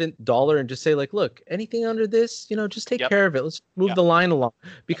precedent dollar and just say like, look, anything under this, you know, just take care of it. Let's move the line along,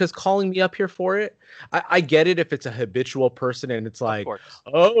 because calling me up here for it. I get it if it's a habitual person and it's like,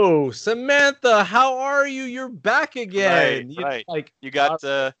 oh, Samantha, how are you? You're back again. Right. Like you got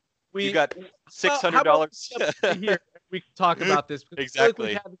 $600 here. We can talk about this. Exactly.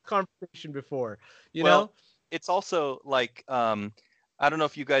 We've had this conversation before, you know? It's also like, I don't know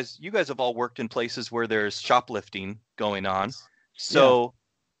if you guys have all worked in places where there's shoplifting going on. So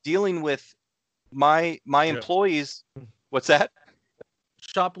dealing with my employees, what's that?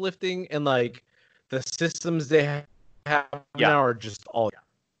 Shoplifting and like the systems they have now are just all.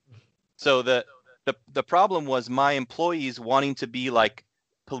 So the problem was my employees wanting to be like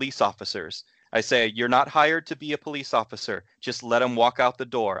police officers. I say, you're not hired to be a police officer. Just let them walk out the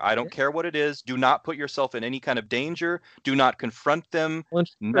door. I don't care what it is. Do not put yourself in any kind of danger. Do not confront them.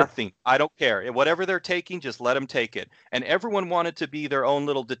 Nothing. I don't care. Whatever they're taking, just let them take it. And everyone wanted to be their own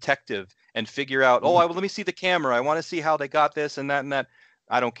little detective and figure out, let me see the camera. I want to see how they got this and that and that.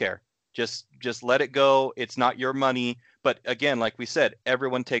 I don't care. Just let it go. It's not your money. But again, like we said,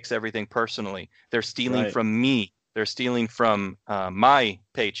 everyone takes everything personally. They're stealing from me. They're stealing from my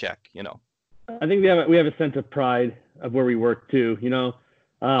paycheck, you know. I think we have a sense of pride of where we work too, you know.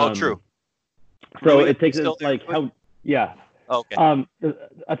 True. So it takes like how Okay. A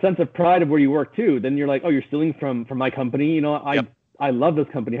sense of pride of where you work too. Then you're like, oh, you're stealing from my company. You know, I love this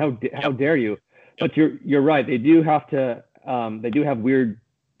company. How dare you? But you're right. They do have to. They do have weird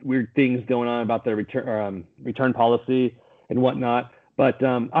things going on about their return policy and whatnot. But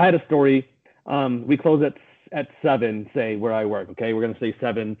I had a story. We close at 7, say where I work. Okay, we're gonna say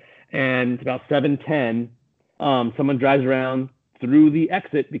 7. And about 7:10, someone drives around through the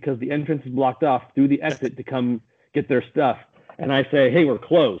exit because the entrance is blocked off through the exit to come get their stuff. And I say, hey, we're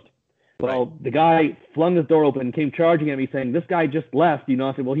closed. Well, the guy flung his door open and came charging at me saying, this guy just left. You know,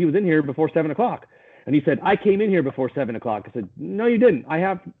 I said, well, he was in here before 7 o'clock. And he said, I came in here before 7 o'clock. I said, no, you didn't.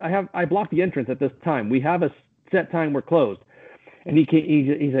 I blocked the entrance at this time. We have a set time we're closed. And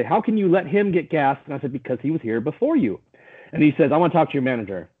he said, how can you let him get gas? And I said, because he was here before you. And he says, I want to talk to your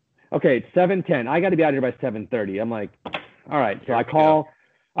manager. Okay, it's 7:10. I got to be out here by 7:30. I'm like, all right. So I call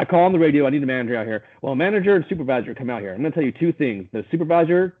on the radio. I need a manager out here. Well, manager and supervisor come out here. I'm going to tell you 2 things. The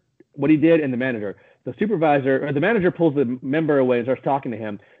supervisor, what he did, and the manager. The manager pulls the member away and starts talking to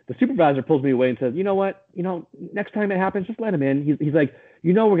him. The supervisor pulls me away and says, you know what? You know, next time it happens, just let him in. He's like,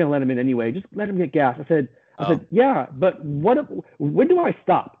 you know, we're going to let him in anyway. Just let him get gas. I said, yeah, but when do I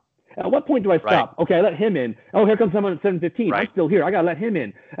stop? At what point do I stop? Okay, I let him in. Oh, here comes someone at 7:15. I'm still here. I got to let him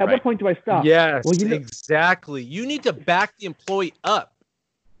in. At what point do I stop? Yes, exactly. You need to back the employee up.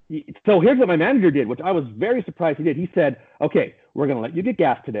 So here's what my manager did, which I was very surprised he did. He said, okay, we're going to let you get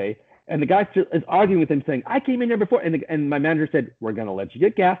gas today. And the guy is arguing with him saying, I came in here before. And my manager said, we're going to let you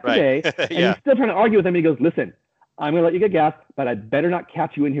get gas today. And he's still trying to argue with him. And he goes, listen, I'm going to let you get gas, but I better not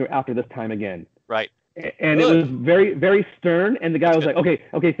catch you in here after this time again. Right. And it was very, very stern. And the guy was like,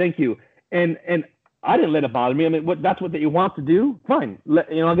 okay, thank you. And I didn't let it bother me. I mean, that's what you want to do. Fine.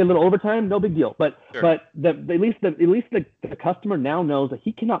 I'll get a little overtime. No big deal. But at least the customer now knows that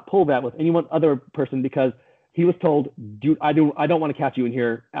he cannot pull that with any other person because he was told, dude, I don't want to catch you in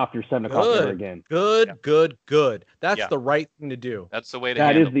here after 7 o'clock ever again. Good. That's the right thing to do. That's the way to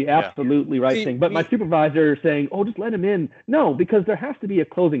handle it. That is the absolutely right thing. But my supervisor saying, oh, just let him in. No, because there has to be a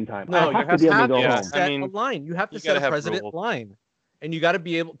closing time. No, I have to be able to go home. Set a line. You have to set a precedent line. And you got to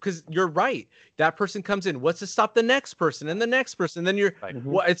be able, because you're right. That person comes in. What's to stop the next person and the next person? Then you're,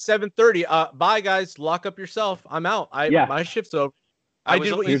 it's 7:30. Bye, guys. Lock up yourself. I'm out. My shift's over. I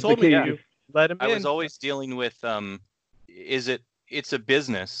did what you told me to do. Let him in. I was always dealing with, it's a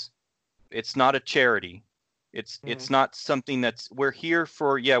business. It's not a charity. It's not something we're here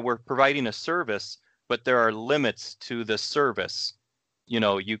for. Yeah, we're providing a service, but there are limits to the service. You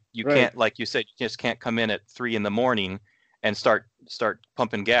know, you Right. can't, like you said, you just can't come in at 3 a.m. and start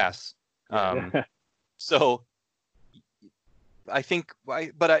pumping gas. So I think,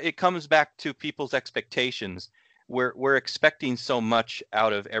 but it comes back to people's expectations. We're expecting so much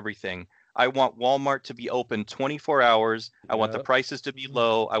out of everything. I want Walmart to be open 24 hours. I want the prices to be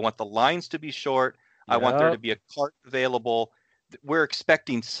low. I want the lines to be short. I want there to be a cart available. We're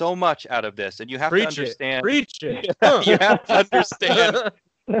expecting so much out of this, and you have to understand. Preach it. You have to understand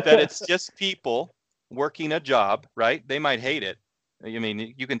that it's just people working a job, right? They might hate it. I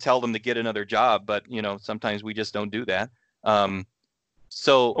mean, you can tell them to get another job, but you know, sometimes we just don't do that.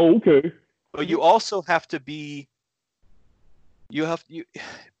 So, okay. But you also have to be.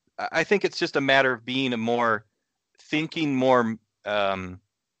 I think it's just a matter of being thinking more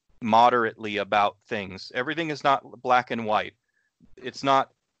moderately about things. Everything is not black and white. It's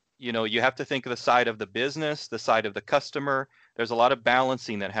not, you know, you have to think of the side of the business, the side of the customer. There's a lot of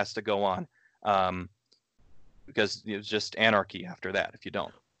balancing that has to go on, because it's just anarchy after that if you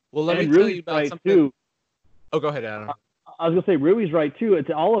don't. Well, let me tell you about something. Too. Oh, go ahead, Adam. I was going to say, Rui's right, too. It's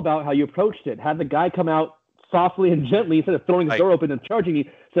all about how you approached it. Have the guy come out softly and gently instead of throwing his door open and charging you,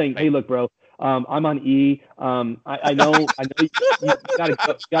 saying, hey, look, bro, I'm on E. I know you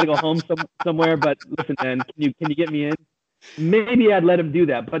gotta go home somewhere, but listen, man, can you get me in? Maybe I'd let him do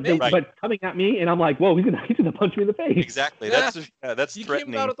that, but coming at me, and I'm like, whoa, he's gonna punch me in the face. Exactly. That's you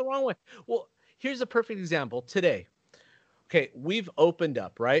threatening. Came about it the wrong way. Well, here's a perfect example. Today, okay, we've opened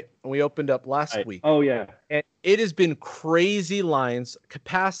up, right? And we opened up last week. Oh yeah. And it has been crazy lines.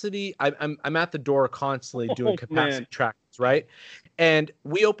 Capacity. I'm at the door constantly doing capacity trackers, right? And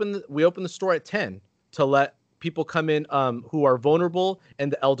we open the store at 10 to let people come in who are vulnerable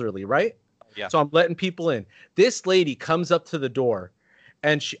and the elderly, right? Yeah. So I'm letting people in. This lady comes up to the door,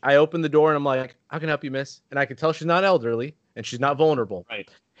 and I open the door and I'm like, "How can I help you, miss?" And I can tell she's not elderly and she's not vulnerable. Right.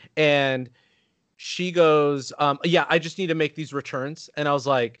 And she goes, "Yeah, I just need to make these returns." And I was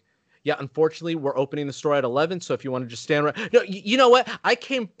like, "Yeah, unfortunately, we're opening the store at 11. So if you want to just stand around." No, you know what? I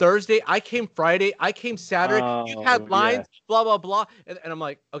came Thursday. I came Friday. I came Saturday. You had lines, blah, blah, blah. And I'm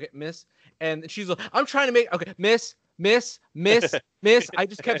like, "Okay, miss." And she's like, "I'm trying to make, okay, miss. I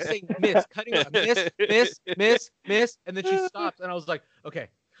just kept saying miss, cutting her, miss. And then she stopped. And I was like, okay.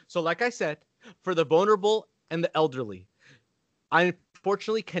 So like I said, for the vulnerable and the elderly, I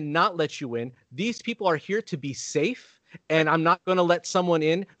unfortunately cannot let you in. These people are here to be safe. And I'm not going to let someone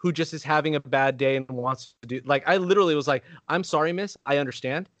in who just is having a bad day and wants to do, like, I literally was like, "I'm sorry, miss. I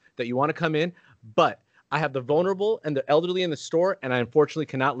understand that you want to come in, but I have the vulnerable and the elderly in the store, and I unfortunately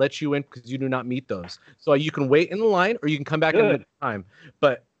cannot let you in because you do not meet those. So you can wait in the line or you can come back another time,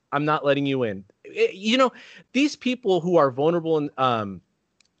 but I'm not letting you in." You know, these people who are vulnerable and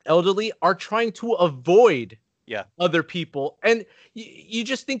elderly are trying to avoid other people. And you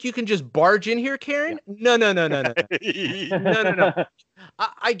just think you can just barge in here, Karen? No. No.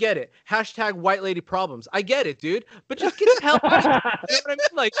 I get it. # white lady problems. I get it, dude. But just get the hell out. You know what I mean?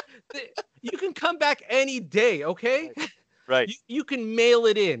 Like, you can come back any day, okay? Right. You can mail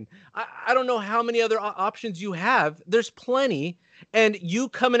it in. I don't know how many other options you have. There's plenty. And you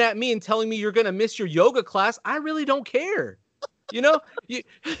coming at me and telling me you're going to miss your yoga class, I really don't care. You know?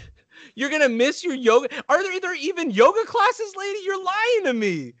 You're going to miss your yoga. Are there even yoga classes, lady? You're lying to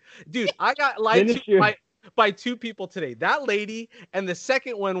me. Dude, I got lied to by 2 people today. That lady, and the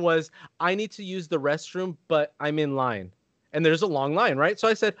second one was, I need to use the restroom, but I'm in line. And there's a long line, right? So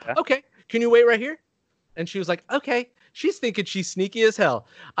I said, okay, can you wait right here? And she was like, okay. She's thinking she's sneaky as hell.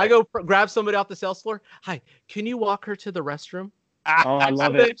 I go grab somebody off the sales floor. "Hi, can you walk her to the restroom?" Oh, I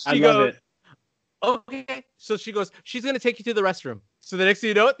love it. I love it. Okay. So she goes, "She's going to take you to the restroom." So the next thing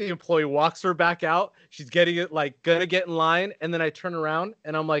you know, the employee walks her back out. She's getting it, like, going to get in line. And then I turn around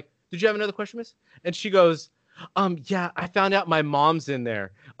and I'm like, "Did you have another question, miss?" And she goes, "Yeah, I found out my mom's in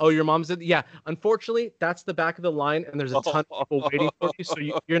there." "Oh, your mom's in?" "Yeah, unfortunately, that's the back of the line. And there's a ton of people waiting for you.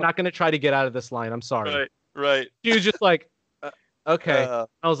 So you're not going to try to get out of this line. I'm sorry." Right. She was just like, okay.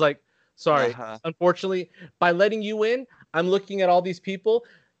 I was like, "Sorry. Unfortunately, by letting you in, I'm looking at all these people.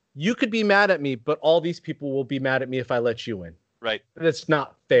 You could be mad at me, but all these people will be mad at me if I let you in." Right. That's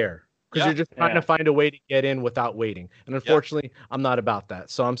not fair, because you're just trying to find a way to get in without waiting. And unfortunately, I'm not about that.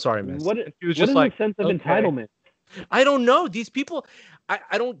 So I'm sorry, miss. What is the sense of entitlement? I don't know. These people,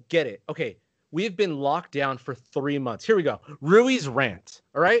 I don't get it. Okay, we've been locked down for 3 months. Here we go. Rui's rant.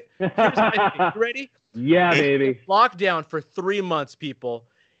 All right? Here's my thing. You ready? Yeah, baby. Locked down for 3 months, people.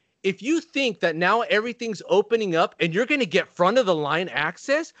 if you think that now everything's opening up and you're going to get front of the line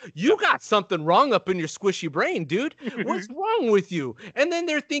access, you got something wrong up in your squishy brain, dude. What's wrong with you? And then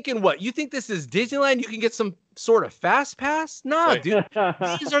they're thinking, what? You think this is Disneyland? You can get some sort of fast pass? Nah, dude.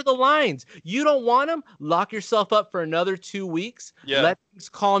 These are the lines. You don't want them? Lock yourself up for another 2 weeks. Yeah. Let things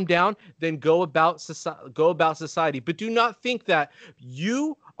calm down. Then go about society. But do not think that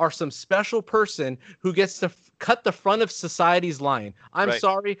you are some special person who gets to cut the front of society's line. I'm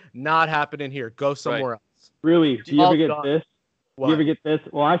sorry, not happening here. Go somewhere else. Really? Do you ever get this? What? Do you ever get this?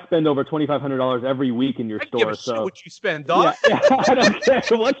 Well, I spend over $2,500 every week in your store. Give a shit what you spend, dog. Yeah, I don't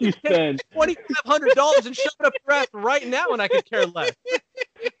care what you spend. $2,500 and shove it up your ass right now, and I could care less.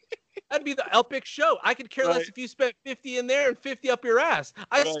 That'd be the epic show. I could care less if you spent 50 in there and 50 up your ass.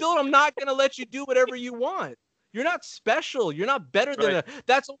 I still am not going to let you do whatever you want. You're not special. You're not better than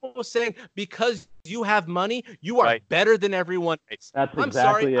that's almost saying because you have money, you are better than everyone else. That's I'm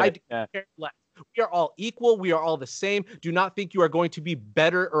exactly sorry, it. I care less. We are all equal. We are all the same. Do not think you are going to be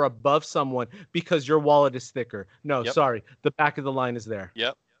better or above someone because your wallet is thicker. No, sorry. The back of the line is there.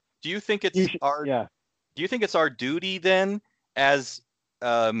 Yep. Do you think it's Do you think it's our duty then as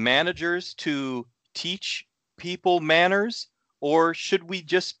managers to teach people manners, or should we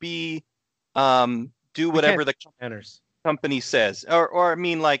just be do whatever the company says, or I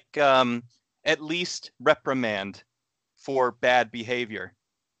mean, like at least reprimand for bad behavior,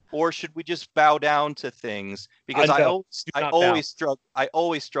 or should we just bow down to things? Because I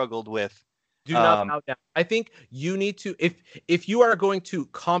always struggled with. Do not bow down. I think you need to, if you are going to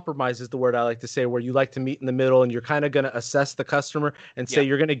compromise, is the word I like to say, where you like to meet in the middle and you're kind of going to assess the customer and say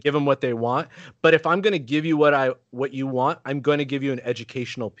you're going to give them what they want. But if I'm going to give you what you want, I'm going to give you an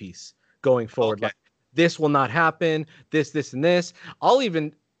educational piece going forward. Okay. Like, this will not happen. This, and this. I'll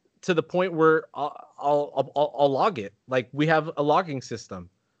even to the point where I'll log it. Like, we have a logging system.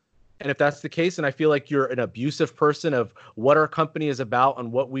 And if that's the case, and I feel like you're an abusive person of what our company is about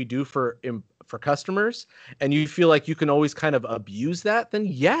and what we do for customers, and you feel like you can always kind of abuse that, then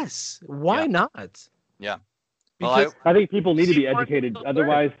yes, why not? Yeah. Because I think people need to be educated.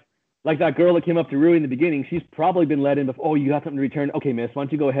 Otherwise, like that girl that came up to Rui in the beginning, she's probably been let in before. Oh, you have something to return. Okay, miss, why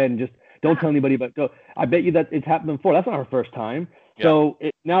don't you go ahead and just don't tell anybody, but go. I bet you that it's happened before. That's not her first time. Yeah. So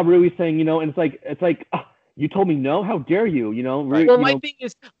now Rui's saying, and it's like, you told me no. How dare you? Right. Well, my thing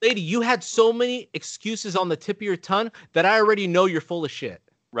is, lady, you had so many excuses on the tip of your tongue that I already know you're full of shit.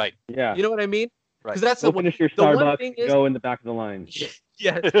 Right. Yeah. You know what I mean? Right. Because that's finish your Starbucks. Go in the back of the line.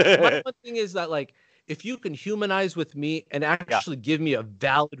 Yeah. My one thing is that, like, if you can humanize with me and actually give me a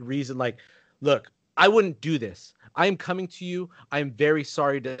valid reason, like, look, I wouldn't do this. I am coming to you. I am very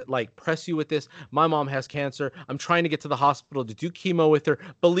sorry to press you with this. My mom has cancer. I'm trying to get to the hospital to do chemo with her.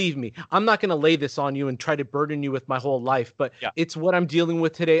 Believe me, I'm not going to lay this on you and try to burden you with my whole life, but it's what I'm dealing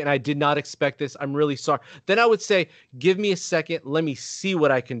with today, and I did not expect this. I'm really sorry. Then I would say, give me a second. Let me see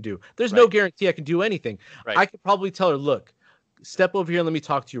what I can do. There's no guarantee I can do anything. Right. I could probably tell her, look, step over here and let me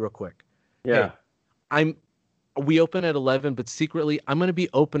talk to you real quick. Yeah. Hey, we open at 11, but secretly I'm going to be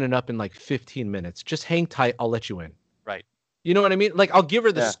opening up in like 15 minutes. Just hang tight. I'll let you in. Right. You know what I mean? Like, I'll give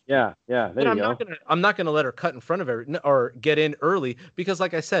her the Yeah. There you go. I'm not going to let her cut in front of her or get in early because,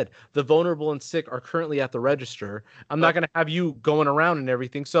 like I said, the vulnerable and sick are currently at the register. I'm not going to have you going around and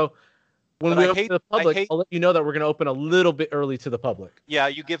everything. So when we open to the public, I'll let you know that we're going to open a little bit early to the public. Yeah,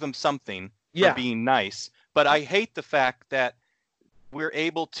 you give them something for being nice. But I hate the fact that we're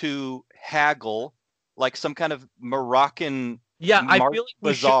able to haggle like some kind of Moroccan I feel like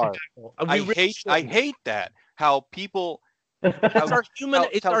bazaar. I hate that. How people it's our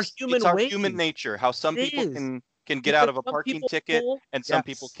human nature. How some people can get out of a parking ticket and some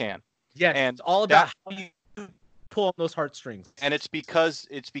people can't. Yeah, and it's all about how you pull on those heartstrings. And it's because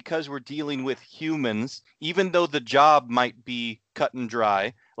we're dealing with humans, even though the job might be cut and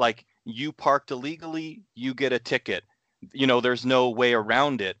dry. Like, you parked illegally, you get a ticket. There's no way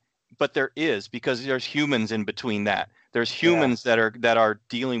around it. But there is, because there's humans in between that. There's humans that are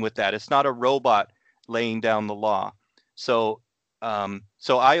dealing with that. It's not a robot laying down the law. So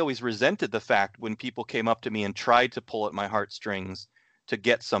I always resented the fact when people came up to me and tried to pull at my heartstrings to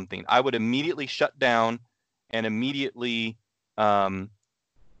get something. I would immediately shut down and immediately not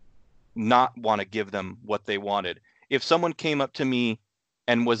want to give them what they wanted. If someone came up to me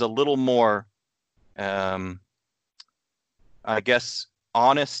and was a little more, I guess,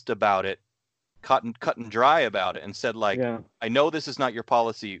 honest about it, cut and dry about it, and said, like, I know this is not your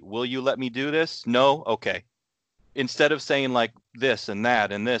policy. Will you let me do this? No? Okay. Instead of saying like this and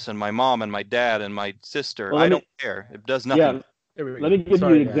that and this and my mom and my dad and my sister, I don't care. It does nothing. Yeah. Let me give you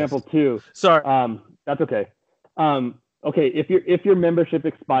an example too. Sorry. That's okay. okay, if your membership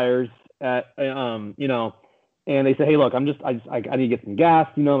expires at you know, and they say, hey, look, I need to get some gas.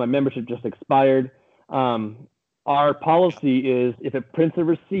 You know, my membership just expired. Our policy is if it prints a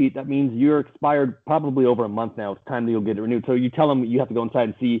receipt, that means you're expired probably over a month now. It's time that you'll get it renewed. So you tell them you have to go inside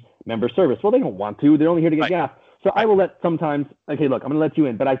and see member service. Well, they don't want to. They're only here to get gas. So I will let sometimes, okay, look, I'm going to let you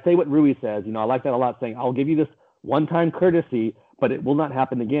in. But I say what Rui says. You know, I like that a lot, saying I'll give you this one-time courtesy, but it will not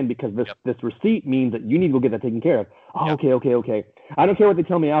happen again because this receipt means that you need to go get that taken care of. Oh, okay. I don't care what they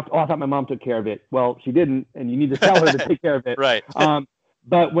tell me after. Oh, I thought my mom took care of it. Well, she didn't, and you need to tell her to take care of it. Right.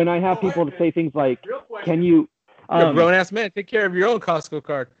 But when I have people to say things like, can you... You're a grown-ass man. Take care of your own Costco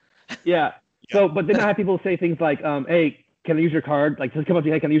card. Yeah. So, but then I have people say things like, hey, can I use your card? Like, just come up to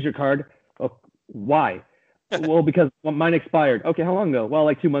you, hey, can I use your card? Oh, why? Well, because mine expired. Okay, how long ago? Well,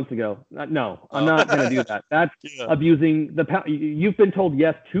 like 2 months ago. No, I'm not going to do that. That's abusing the power. You've been told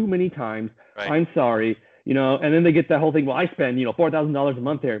yes too many times. Right. I'm sorry. You know, and then they get that whole thing. Well, I spend, you know, $4,000 a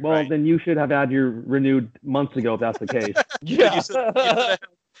month here. Well, then you should have had your renewed months ago if that's the case. You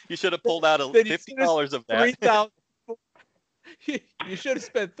should have pulled out $50 of that. $3,000. You should have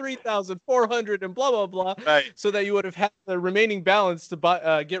spent $3,400 and blah blah blah, so that you would have had the remaining balance to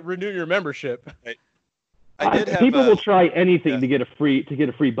renew your membership. Right. People will try anything to get a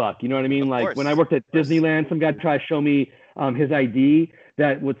free buck. You know what I mean? Like when I worked at Disneyland, some guy tried to show me his ID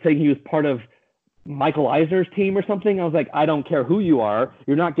that would say he was part of Michael Eisner's team or something. I was like, I don't care who you are.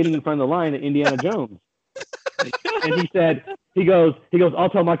 You're not getting in front of the line at Indiana Jones. And he goes, I'll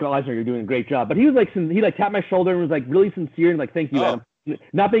tell Michael Eisner you're doing a great job. But he was like, he like tapped my shoulder and was like really sincere and like, thank you, Adam.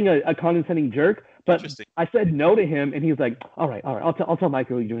 Not being a condescending jerk, but I said no to him, and he was like, all right, I'll tell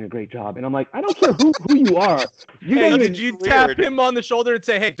Michael you're doing a great job. And I'm like, I don't care who you are. Did you tap him on the shoulder and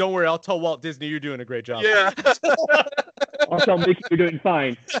say, hey, don't worry, I'll tell Walt Disney you're doing a great job? Yeah. I'll tell Mickey you're doing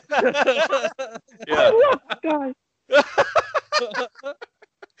fine. Yeah. I love that guy.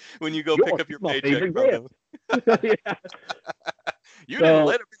 When you go pick up your paycheck from him. Yeah. You didn't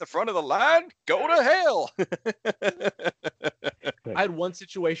let him be the front of the line? Go to hell. I had one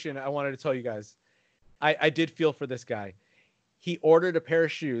situation I wanted to tell you guys. I did feel for this guy. He ordered a pair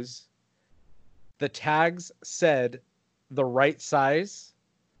of shoes. The tags said the right size,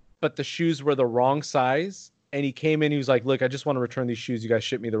 but the shoes were the wrong size. And he came in, he was like, look, I just want to return these shoes. You guys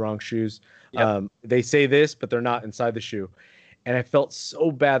shipped me the wrong shoes. Yep. They say this, but they're not inside the shoe. And I felt so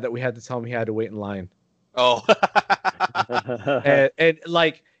bad that we had to tell him he had to wait in line. Oh. and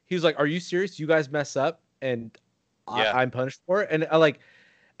like, he was like, are you serious? You guys mess up and I'm punished for it? And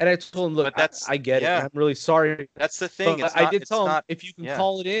I told him, look, I get it. I'm really sorry. That's the thing. I did tell him, if you can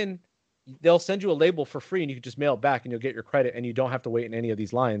call it in, they'll send you a label for free and you can just mail it back and you'll get your credit and you don't have to wait in any of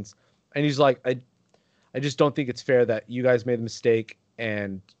these lines. And he's like, I just don't think it's fair that you guys made a mistake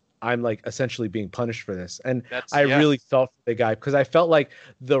and I'm like essentially being punished for this. And I really felt for the guy because I felt like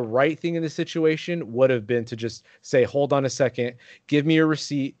the right thing in this situation would have been to just say, hold on a second, give me your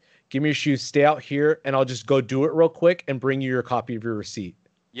receipt, give me your shoes, stay out here, and I'll just go do it real quick and bring you your copy of your receipt.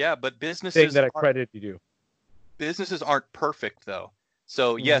 Yeah, but businesses saying that I credited you. Businesses aren't perfect though.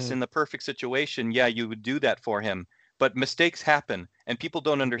 So yes, in the perfect situation, you would do that for him. But mistakes happen and people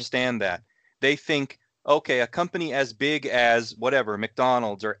don't understand that. They think, okay, a company as big as whatever,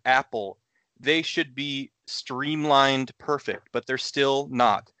 McDonald's or Apple, they should be streamlined perfect, but they're still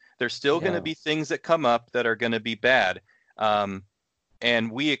not. There's still going to be things that come up that are going to be bad.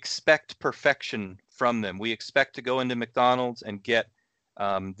 And we expect perfection from them. We expect to go into McDonald's and get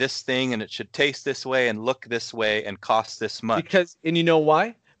this thing and it should taste this way and look this way and cost this much. And you know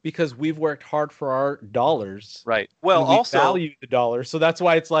why? Because we've worked hard for our dollars. Right. Well, also value the dollar. So that's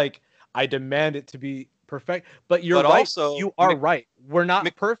why it's like, I demand it to be perfect, but you're right. Also, you are right. We're not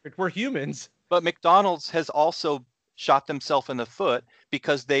perfect. We're humans. But McDonald's has also shot themselves in the foot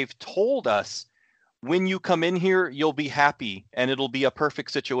because they've told us when you come in here, you'll be happy and it'll be a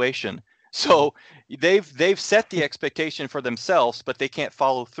perfect situation. So they've set the expectation for themselves, but they can't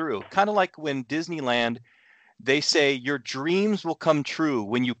follow through. Kind of like when Disneyland, they say your dreams will come true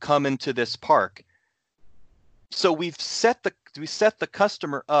when you come into this park. So we set the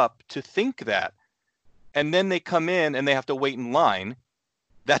customer up to think that, and then they come in and they have to wait in line.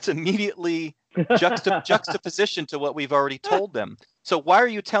 That's immediately juxtaposition to what we've already told them. So why are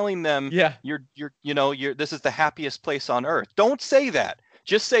you telling them you're this is the happiest place on earth? Don't say that.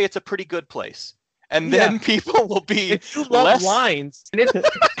 Just say it's a pretty good place. And then people will be if you love lines, and it's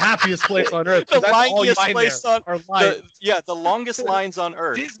the happiest place on earth. The longest place on earth. The longest lines on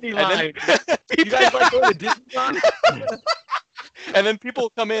earth. Disneyland. You guys like going to Disneyland? And then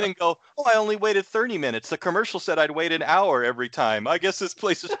people come in and go, oh, I only waited 30 minutes. The commercial said I'd wait an hour every time. I guess this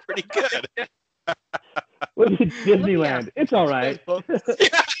place is pretty good. What's it, Disneyland? It's all right.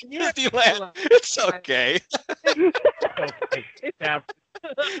 Yeah, Disneyland. It's okay. It's average.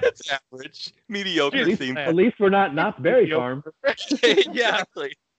 It's average. Mediocre theme. At least we're not Knott's Berry Farm. Exactly.